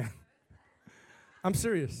holy man. I'm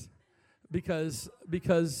serious. Because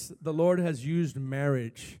the Lord has used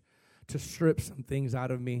marriage to strip some things out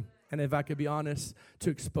of me. And if I could be honest, to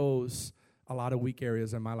expose a lot of weak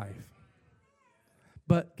areas in my life.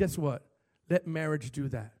 But guess what? Let marriage do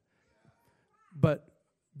that. But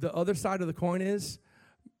the other side of the coin is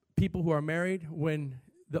people who are married, when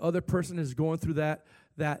the other person is going through that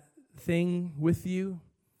thing with you,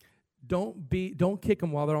 don't kick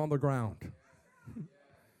them while they're on the ground.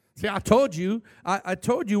 See, I told you,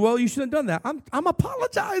 well, you shouldn't have done that. I'm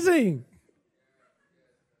apologizing.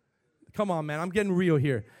 Come on, man, I'm getting real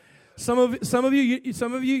here. Some of you,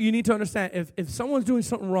 you need to understand, if someone's doing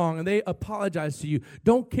something wrong and they apologize to you,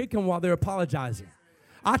 don't kick them while they're apologizing.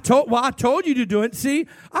 I told you to do it. See,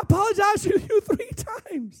 I apologized to you 3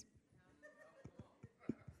 times.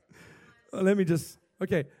 Let me just,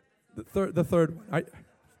 okay, the third one.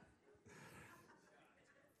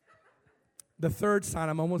 The third sign,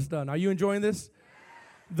 I'm almost done. Are you enjoying this?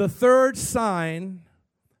 The third sign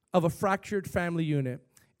of a fractured family unit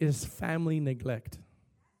is family neglect.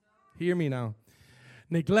 Hear me now.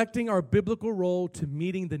 Neglecting our biblical role to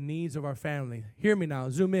meeting the needs of our family. Hear me now.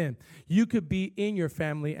 Zoom in. You could be in your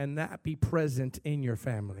family and not be present in your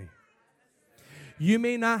family. You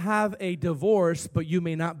may not have a divorce, but you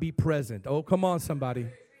may not be present. Oh, come on, somebody.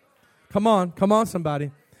 Come on,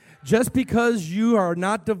 somebody. Just because you are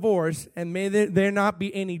not divorced and may there not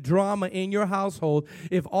be any drama in your household,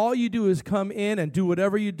 if all you do is come in and do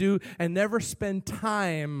whatever you do and never spend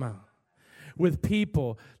time with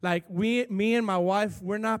people. Like me and my wife,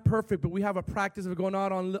 we're not perfect, but we have a practice of going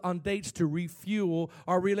out on dates to refuel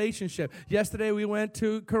our relationship. Yesterday we went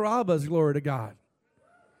to Carrabba's, glory to God.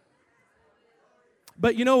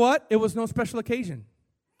 But you know what? It was no special occasion.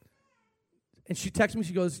 And she texted me,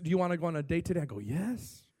 she goes, do you want to go on a date today? I go,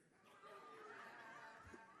 yes.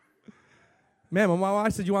 Man, when my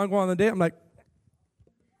wife said, you want to go on a date? I'm like,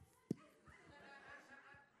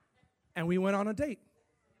 and we went on a date.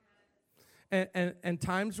 And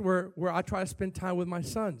times where I try to spend time with my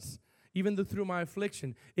sons, even through my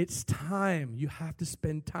affliction. It's time. You have to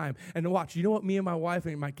spend time. And watch, you know what me and my wife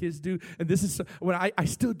and my kids do? And this is when I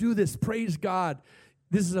still do this, praise God.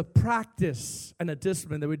 This is a practice and a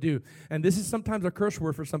discipline that we do. And this is sometimes a curse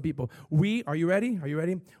word for some people. Are you ready? Are you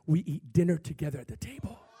ready? We eat dinner together at the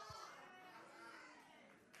table.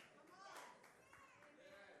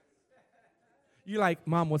 You're like,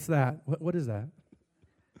 Mom, what's that? What is that?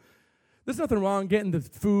 There's nothing wrong getting the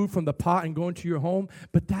food from the pot and going to your home,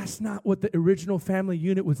 but that's not what the original family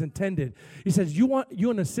unit was intended. He says, you want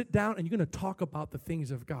to sit down and you're going to talk about the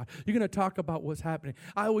things of God. You're going to talk about what's happening.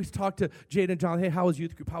 I always talk to Jade and John, hey, how was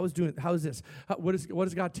youth group? How is this? What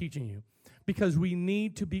is God teaching you? Because we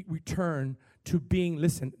need to be returned to being,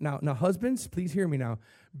 listen, now husbands, please hear me now.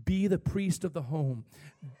 Be the priest of the home.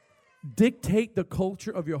 Dictate the culture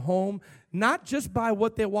of your home, not just by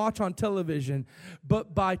what they watch on television,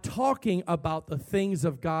 but by talking about the things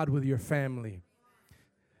of God with your family.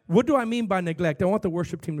 What do I mean by neglect? I want the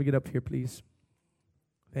worship team to get up here, please.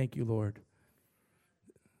 Thank you, Lord.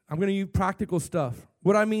 I'm going to use practical stuff.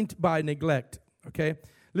 What I mean by neglect, okay?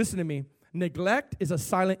 Listen to me. Neglect is a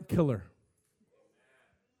silent killer.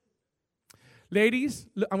 Ladies,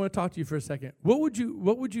 I'm going to talk to you for a second. What would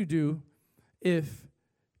you do if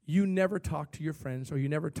you never talk to your friends, or you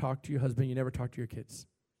never talk to your husband, you never talk to your kids,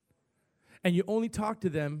 and you only talk to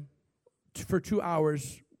them for 2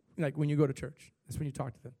 hours, like when you go to church? That's when you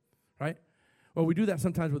talk to them, right? Well, we do that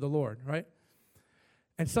sometimes with the Lord, right?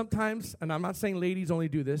 And sometimes, and I'm not saying ladies only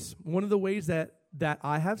do this, one of the ways that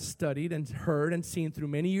I have studied and heard and seen through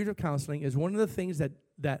many years of counseling is one of the things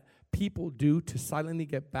that people do to silently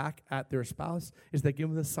get back at their spouse is they give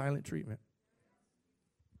them the silent treatment.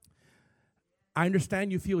 I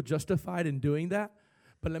understand you feel justified in doing that,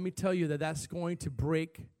 but let me tell you that that's going to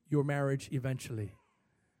break your marriage eventually.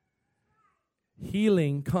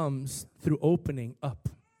 Healing comes through opening up.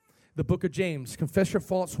 The book of James, confess your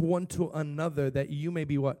faults one to another that you may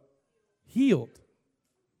be what? Healed.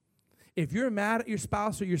 If you're mad at your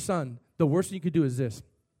spouse or your son, the worst thing you could do is this.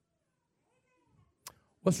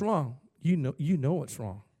 What's wrong? You know what's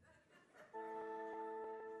wrong.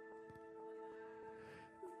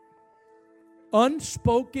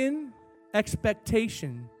 Unspoken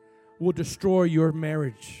expectation will destroy your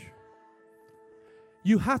marriage.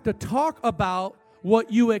 You have to talk about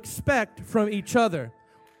what you expect from each other.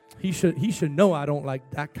 He should know I don't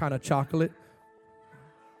like that kind of chocolate.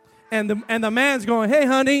 And the man's going, hey,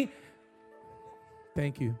 honey,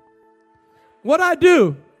 thank you. What I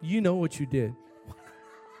do? You know what you did.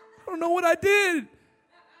 I don't know what I did.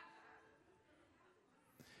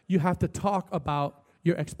 You have to talk about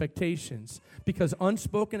your expectations, because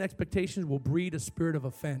unspoken expectations will breed a spirit of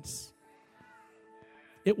offense.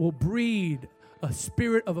 It will breed a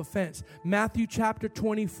spirit of offense. Matthew chapter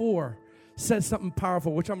 24 says something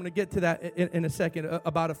powerful, which I'm going to get to that in a second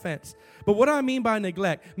about offense. But what do I mean by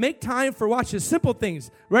neglect? Make time for, watch this, simple things.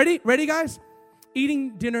 Ready, guys?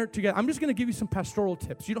 Eating dinner together. I'm just going to give you some pastoral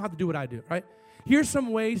tips. You don't have to do what I do, right? Here's some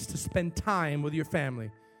ways to spend time with your family.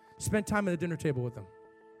 Spend time at the dinner table with them.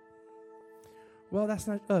 Well, that's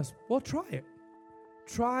not us. Well, try it.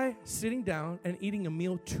 Try sitting down and eating a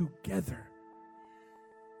meal together.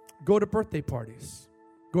 Go to birthday parties.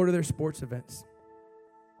 Go to their sports events.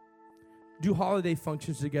 Do holiday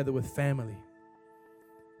functions together with family.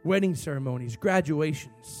 Wedding ceremonies,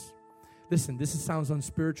 graduations. Listen, this sounds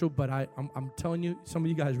unspiritual, but I'm telling you, some of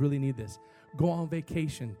you guys really need this. Go on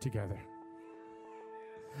vacation together.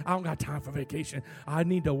 I don't got time for vacation. I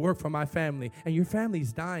need to work for my family. And your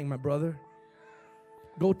family's dying, my brother.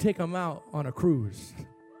 Go take them out on a cruise.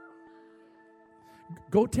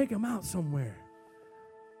 Go take them out somewhere.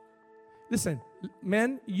 Listen,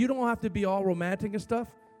 Men, you don't have to be all romantic and stuff,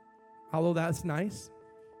 although that's nice.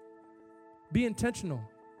 Be intentional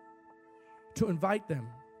to invite them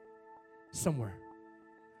somewhere.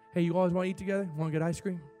 Hey, you guys want to eat together? Want to get ice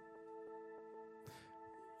cream?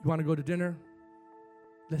 You want to go to dinner?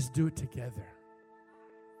 Let's do it together.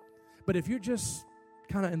 But if you're just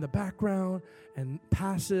kind of in the background and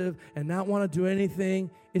passive and not want to do anything,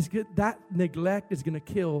 it's good. That neglect is going to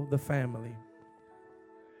kill the family.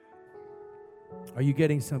 Are you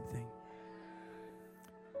getting something?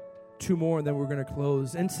 2 more and then we're going to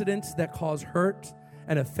close. Incidents that cause hurt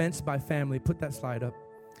and offense by family. Put that slide up.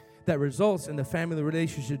 That results in the family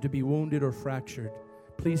relationship to be wounded or fractured.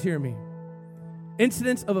 Please hear me.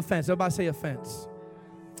 Incidents of offense. Everybody say offense.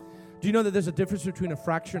 Do you know that there's a difference between a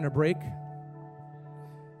fracture and a break?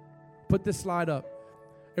 Put this slide up.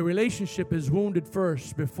 A relationship is wounded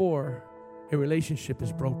first before a relationship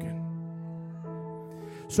is broken.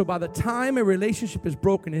 So by the time a relationship is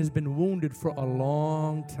broken, it has been wounded for a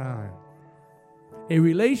long time. A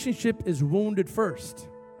relationship is wounded first,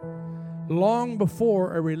 long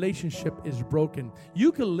before a relationship is broken.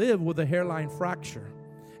 You could live with a hairline fracture,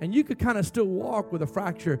 and you could kind of still walk with a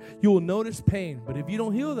fracture. You will notice pain, but if you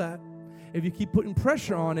don't heal that, if you keep putting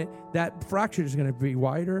pressure on it, that fracture is going to be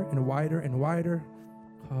wider and wider and wider.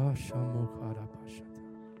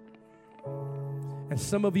 And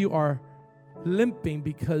some of you are limping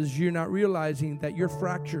because you're not realizing that your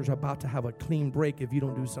fracture is about to have a clean break if you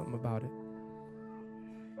don't do something about it.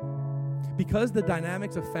 Because the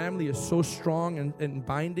dynamics of family is so strong and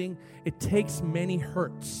binding, it takes many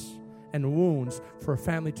hurts and wounds for a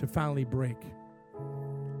family to finally break.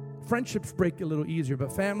 Friendships break a little easier,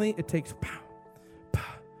 but family, it takes pow,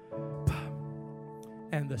 pow, pow.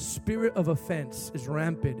 And the spirit of offense is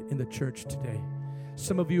rampant in the church today.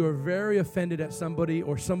 Some of you are very offended at somebody,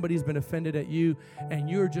 or somebody's been offended at you, and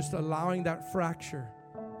you're just allowing that fracture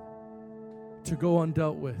to go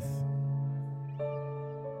undealt with.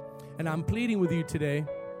 And I'm pleading with you today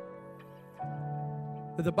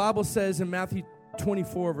that the Bible says in Matthew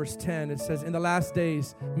 24, verse 10, it says, in the last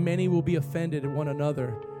days, many will be offended at one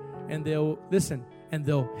another, and they'll, listen, and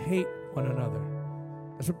they'll hate one another.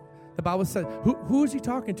 That's what the Bible says. Who is he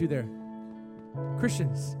talking to there?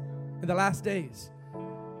 Christians in the last days.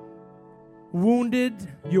 Wounded,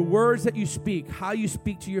 your words that you speak, how you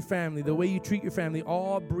speak to your family, the way you treat your family,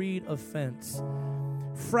 all breed offense.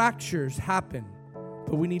 Fractures happen,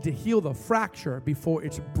 but we need to heal the fracture before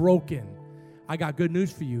it's broken. I got good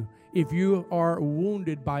news for you. If you are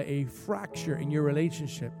wounded by a fracture in your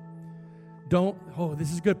relationship,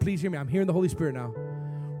 this is good, please hear me. I'm hearing the Holy Spirit now.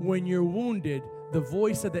 When you're wounded, the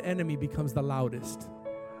voice of the enemy becomes the loudest.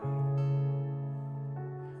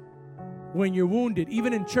 When you're wounded,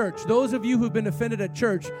 even in church, those of you who've been offended at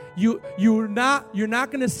church, you're not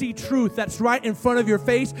going to see truth that's right in front of your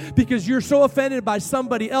face because you're so offended by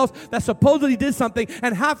somebody else that supposedly did something,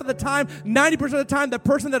 and half of the time, 90% of the time, the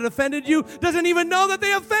person that offended you doesn't even know that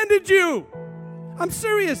they offended you. I'm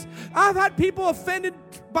serious. I've had people offended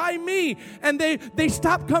by me, and they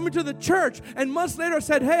stopped coming to the church, and months later I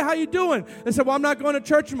said, hey, how you doing? They said, well, I'm not going to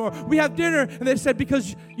church anymore. We have dinner. And they said,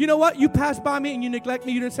 because you know what? You passed by me and you neglect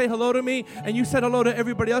me. You didn't say hello to me, and you said hello to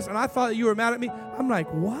everybody else, and I thought that you were mad at me. I'm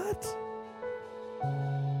like, what?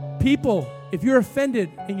 People, if you're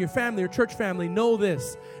offended in your family or church family, know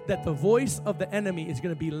this, that the voice of the enemy is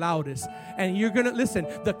going to be loudest. And you're going to, listen,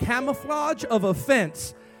 the camouflage of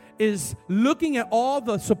offense is looking at all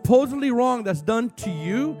the supposedly wrong that's done to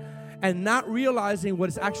you and not realizing what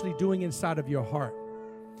it's actually doing inside of your heart.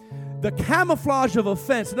 The camouflage of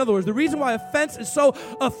offense, in other words, the reason why offense is so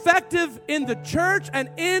effective in the church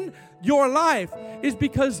and in your life is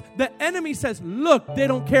because the enemy says, look, they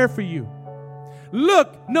don't care for you.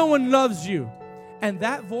 Look, no one loves you. And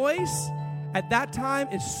that voice at that time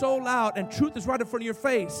is so loud, and truth is right in front of your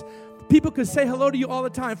face. People could say hello to you all the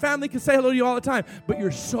time. Family could say hello to you all the time. But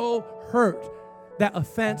you're so hurt that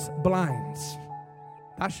offense blinds.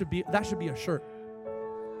 That should be a shirt.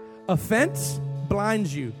 Offense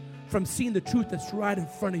blinds you from seeing the truth that's right in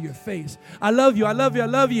front of your face. I love you. I love you. I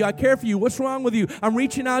love you. I care for you. What's wrong with you? I'm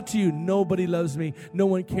reaching out to you. Nobody loves me. No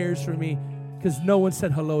one cares for me because no one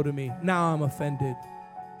said hello to me. Now I'm offended.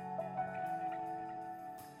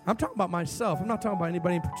 I'm talking about myself. I'm not talking about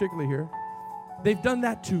anybody in particular here. They've done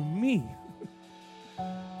that to me.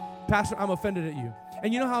 Pastor, I'm offended at you.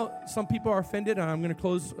 And you know how some people are offended, and I'm going to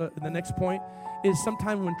close the next point, is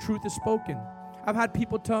sometimes when truth is spoken. I've had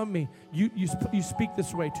people tell me, you speak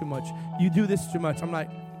this way too much. You do this too much. I'm like,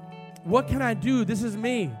 what can I do? This is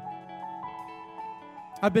me.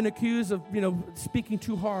 I've been accused of, speaking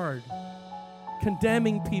too hard,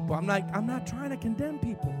 condemning people. I'm like, I'm not trying to condemn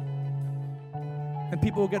people. And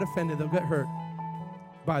people will get offended. They'll get hurt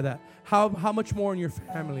by that. How much more in your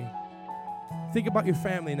family? Think about your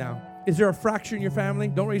family now. Is there a fracture in your family?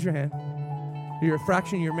 Don't raise your hand. Is there a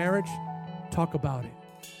fracture in your marriage? Talk about it.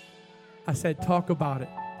 I said talk about it.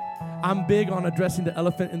 I'm big on addressing the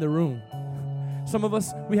elephant in the room. Some of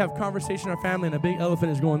us, we have conversation in our family and a big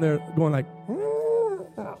elephant is going there, going like,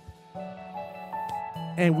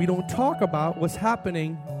 and we don't talk about what's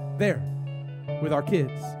happening there with our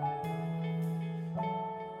kids.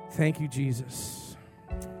 Thank you, Jesus.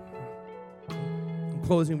 I'm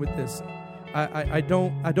closing with this. I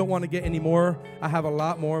don't want to get any more. I have a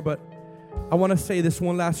lot more, but I want to say this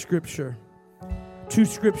one last scripture. 2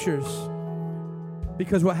 scriptures.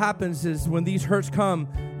 Because what happens is when these hurts come,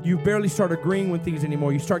 you barely start agreeing with things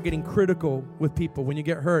anymore. You start getting critical with people. When you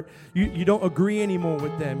get hurt, you don't agree anymore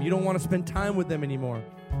with them. You don't want to spend time with them anymore.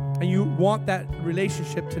 And you want that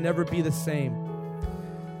relationship to never be the same.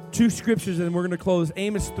 2 scriptures, and we're going to close.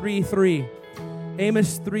 Amos 3:3.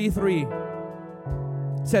 Amos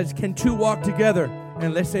 3:3 says, can 2 walk together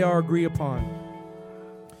unless they are agreed upon?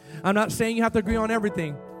 I'm not saying you have to agree on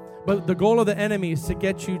everything, but the goal of the enemy is to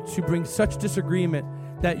get you to bring such disagreement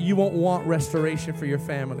that you won't want restoration for your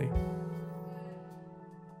family.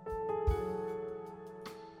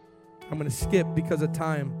 I'm going to skip because of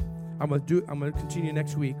time. I'm going to continue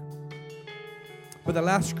next week. But the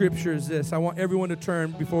last scripture is this. I want everyone to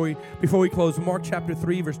turn before we close. Mark chapter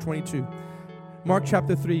 3, verse 22. Mark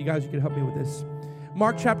chapter 3. You guys, you can help me with this.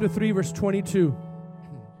 Mark chapter 3, verse 22.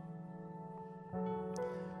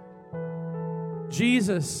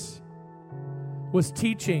 Jesus was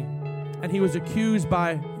teaching, and he was accused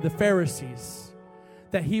by the Pharisees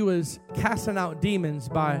that he was casting out demons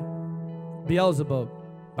by Beelzebub,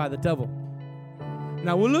 by the devil.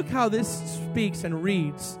 Now we'll look how this speaks and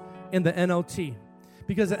reads in the NLT,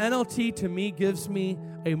 because the NLT to me gives me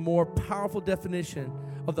a more powerful definition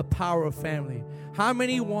of the power of family. How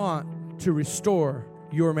many want to restore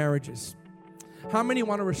your marriages? How many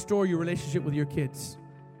want to restore your relationship with your kids?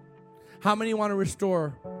 How many want to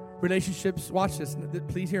restore relationships, watch this,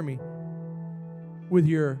 please hear me, with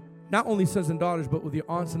your, not only sons and daughters, but with your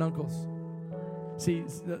aunts and uncles? See,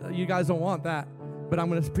 you guys don't want that, but I'm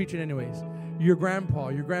going to preach it anyways. Your grandpa,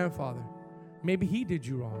 your grandfather, maybe he did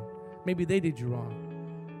you wrong. Maybe they did you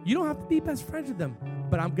wrong. You don't have to be best friends with them,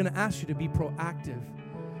 but I'm going to ask you to be proactive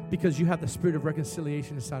because you have the spirit of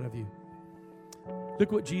reconciliation inside of you.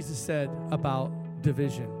 Look what Jesus said about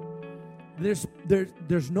division.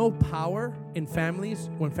 There's no power in families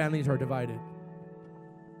when families are divided.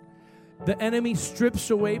 The enemy strips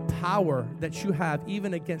away power that you have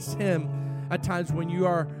even against him at times when you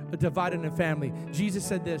are divided in a family. Jesus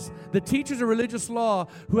said this. The teachers of religious law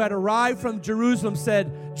who had arrived from Jerusalem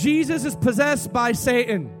said, Jesus is possessed by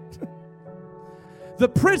Satan. The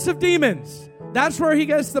prince of demons. That's where he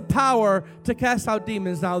gets the power to cast out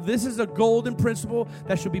demons. Now, this is a golden principle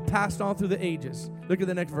that should be passed on through the ages. Look at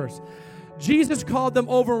the next verse. Jesus called them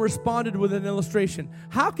over and responded with an illustration.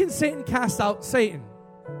 How can Satan cast out Satan?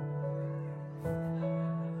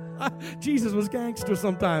 Jesus was gangster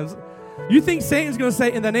sometimes. You think Satan's going to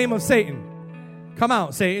say, in the name of Satan, come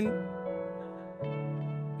out, Satan.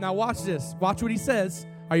 Now watch this. Watch what he says.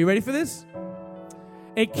 Are you ready for this?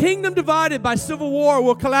 A kingdom divided by civil war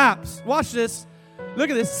will collapse. Watch this. Look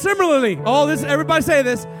at this. Similarly, everybody say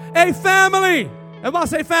this. A family. Everybody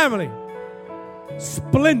say family.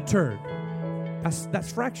 Splintered.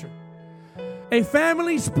 That's fracture. A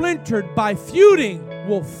family splintered by feuding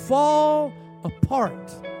will fall apart.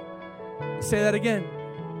 Say that again.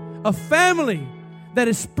 A family that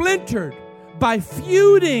is splintered by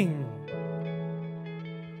feuding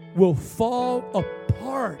will fall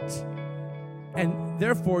apart. And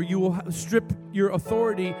therefore, you will strip your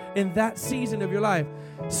authority in that season of your life.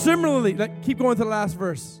 Similarly, keep going to the last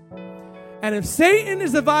verse. And if Satan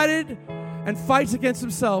is divided and fights against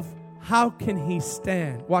himself, how can he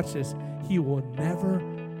stand? Watch this. He will never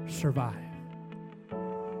survive.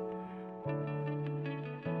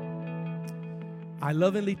 I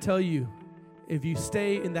lovingly tell you, if you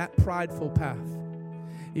stay in that prideful path,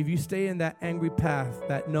 if you stay in that angry path,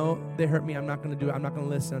 that no, they hurt me, I'm not going to do it, I'm not going to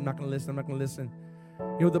listen, I'm not going to listen, I'm not going to listen. You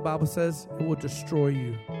know what the Bible says? It will destroy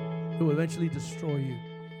you. It will eventually destroy you.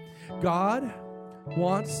 God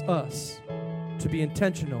wants us to be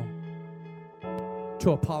intentional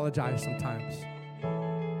to apologize sometimes.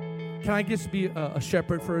 Can I just be a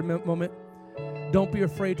shepherd for a moment? Don't be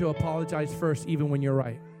afraid to apologize first, even when you're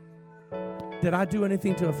right. Did I do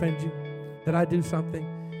anything to offend you? Did I do something?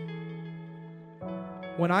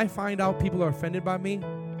 When I find out people are offended by me,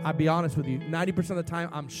 I'll be honest with you, 90% of the time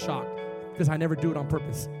I'm shocked because I never do it on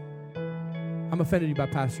purpose. I'm offended you by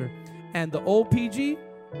Pastor. And the old PG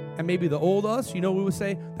and maybe the old us, you know what we would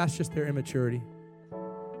say? That's just their immaturity.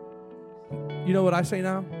 You know what I say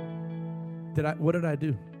now? What did I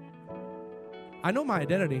do? I know my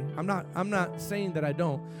identity. I'm not saying that I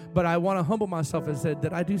don't, but I want to humble myself and say,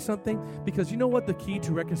 did I do something? Because you know what the key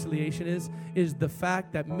to reconciliation is the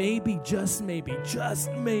fact that maybe, just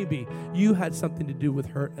maybe, you had something to do with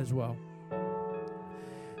hurt as well.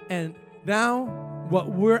 And now, what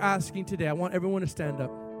we're asking today, I want everyone to stand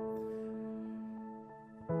up.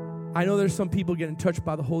 I know there's some people getting touched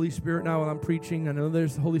by the Holy Spirit now while I'm preaching. I know the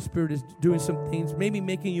Holy Spirit is doing some things, maybe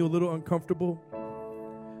making you a little uncomfortable.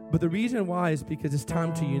 But the reason why is because it's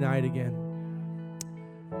time to unite again.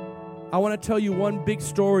 I want to tell you one big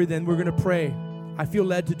story, then we're going to pray. I feel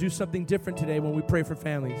led to do something different today when we pray for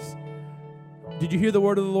families. Did you hear the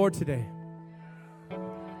word of the Lord today?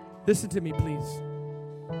 Listen to me, please.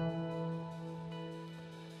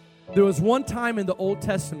 There was one time in the Old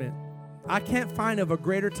Testament, I can't find of a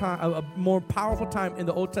greater time, a more powerful time in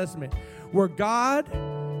the Old Testament, where God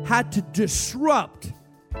had to disrupt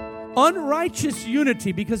unrighteous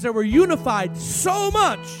unity because they were unified so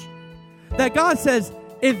much that God says,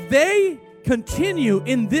 if they continue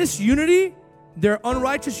in this unity, their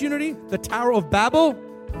unrighteous unity, the Tower of Babel,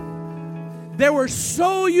 they were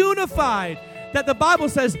so unified that the Bible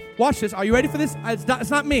says, watch this, are you ready for this? It's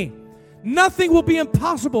not me. Nothing will be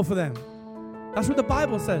impossible for them. That's what the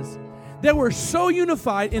Bible says. They were so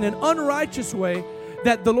unified in an unrighteous way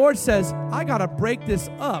that the Lord says, I got to break this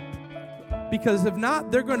up. Because if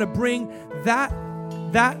not, they're going to bring that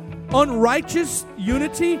unrighteous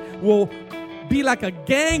unity will be like a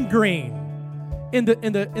gangrene in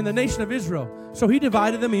the nation of Israel. So he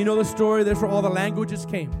divided them, and you know the story. That's where all the languages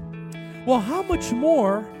came. Well, how much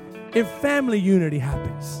more if family unity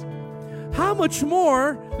happens? How much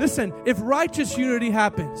more, listen, if righteous unity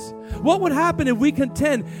happens? What would happen if we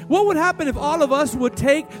contend? What would happen if all of us would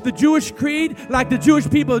take the Jewish creed like the Jewish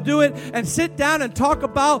people do it and sit down and talk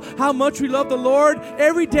about how much we love the Lord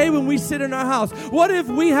every day when we sit in our house? What if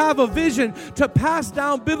we have a vision to pass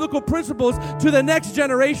down biblical principles to the next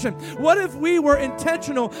generation? What if we were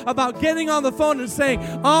intentional about getting on the phone and saying,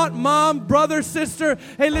 Aunt, Mom, brother, sister,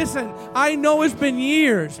 hey, listen, I know it's been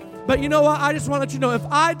years, but you know what? I just want to let you know, if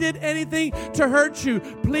I did anything to hurt you,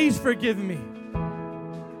 please forgive me.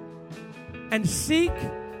 And seek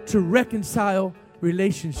to reconcile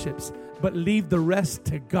relationships, but leave the rest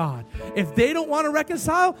to God. If they don't want to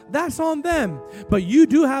reconcile, that's on them. But you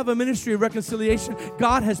do have a ministry of reconciliation.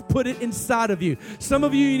 God has put it inside of you. Some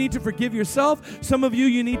of you need to forgive yourself. Some of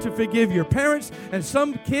you need to forgive your parents. And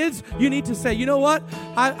some kids, you need to say, you know what?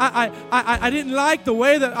 I didn't like the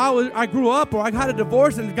way that I grew up, or I got a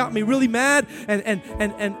divorce and it got me really mad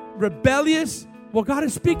and rebellious. Well, God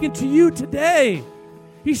is speaking to you today.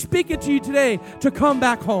 He's speaking to you today to come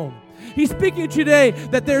back home. He's speaking to you today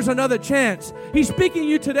that there's another chance. He's speaking to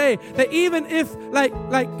you today that even if like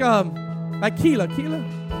Keela,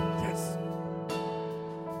 yes,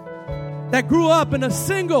 that grew up in a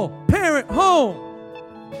single parent home,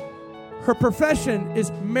 her profession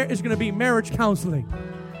is going to be marriage counseling.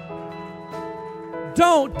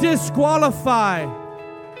 Don't disqualify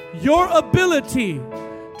your ability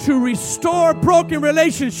to restore broken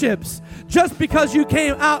relationships just because you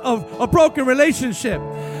came out of a broken relationship.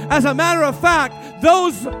 As a matter of fact,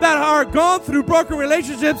 those that are gone through broken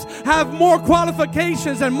relationships have more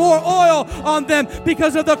qualifications and more oil on them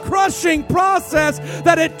because of the crushing process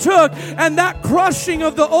that it took. And that crushing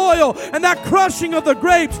of the oil and that crushing of the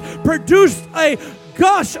grapes produced a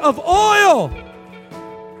gush of oil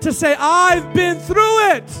to say, I've been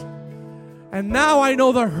through it. And now I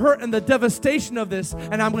know the hurt and the devastation of this,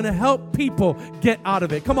 and I'm going to help people get out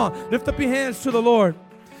of it. Come on, lift up your hands to the Lord.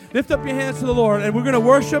 Lift up your hands to the Lord, and we're going to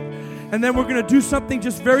worship, and then we're going to do something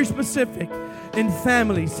just very specific in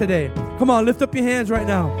families today. Come on, lift up your hands right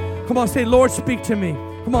now. Come on, say, Lord, speak to me.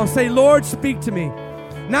 Come on, say, Lord, speak to me.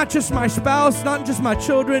 Not just my spouse, not just my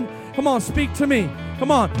children. Come on, speak to me.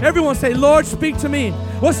 Come on, everyone say, Lord, speak to me.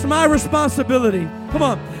 What's my responsibility? Come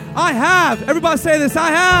on, I have. Everybody say this, I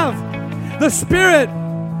have the spirit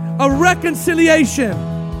of reconciliation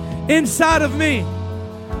inside of me,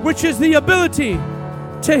 which is the ability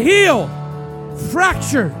to heal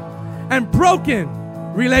fractured and broken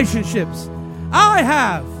relationships. I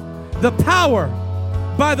have the power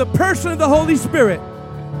by the person of the Holy Spirit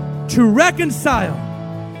to reconcile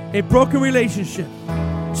a broken relationship.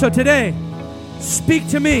 So today, speak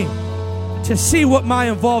to me to see what my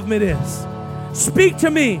involvement is. Speak to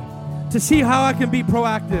me to see how I can be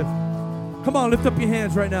proactive. Come on, lift up your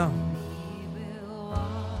hands right now.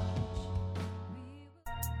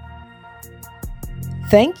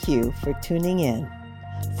 Thank you for tuning in.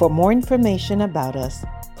 For more information about us,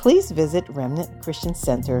 please visit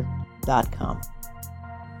remnantchristiancenter.com.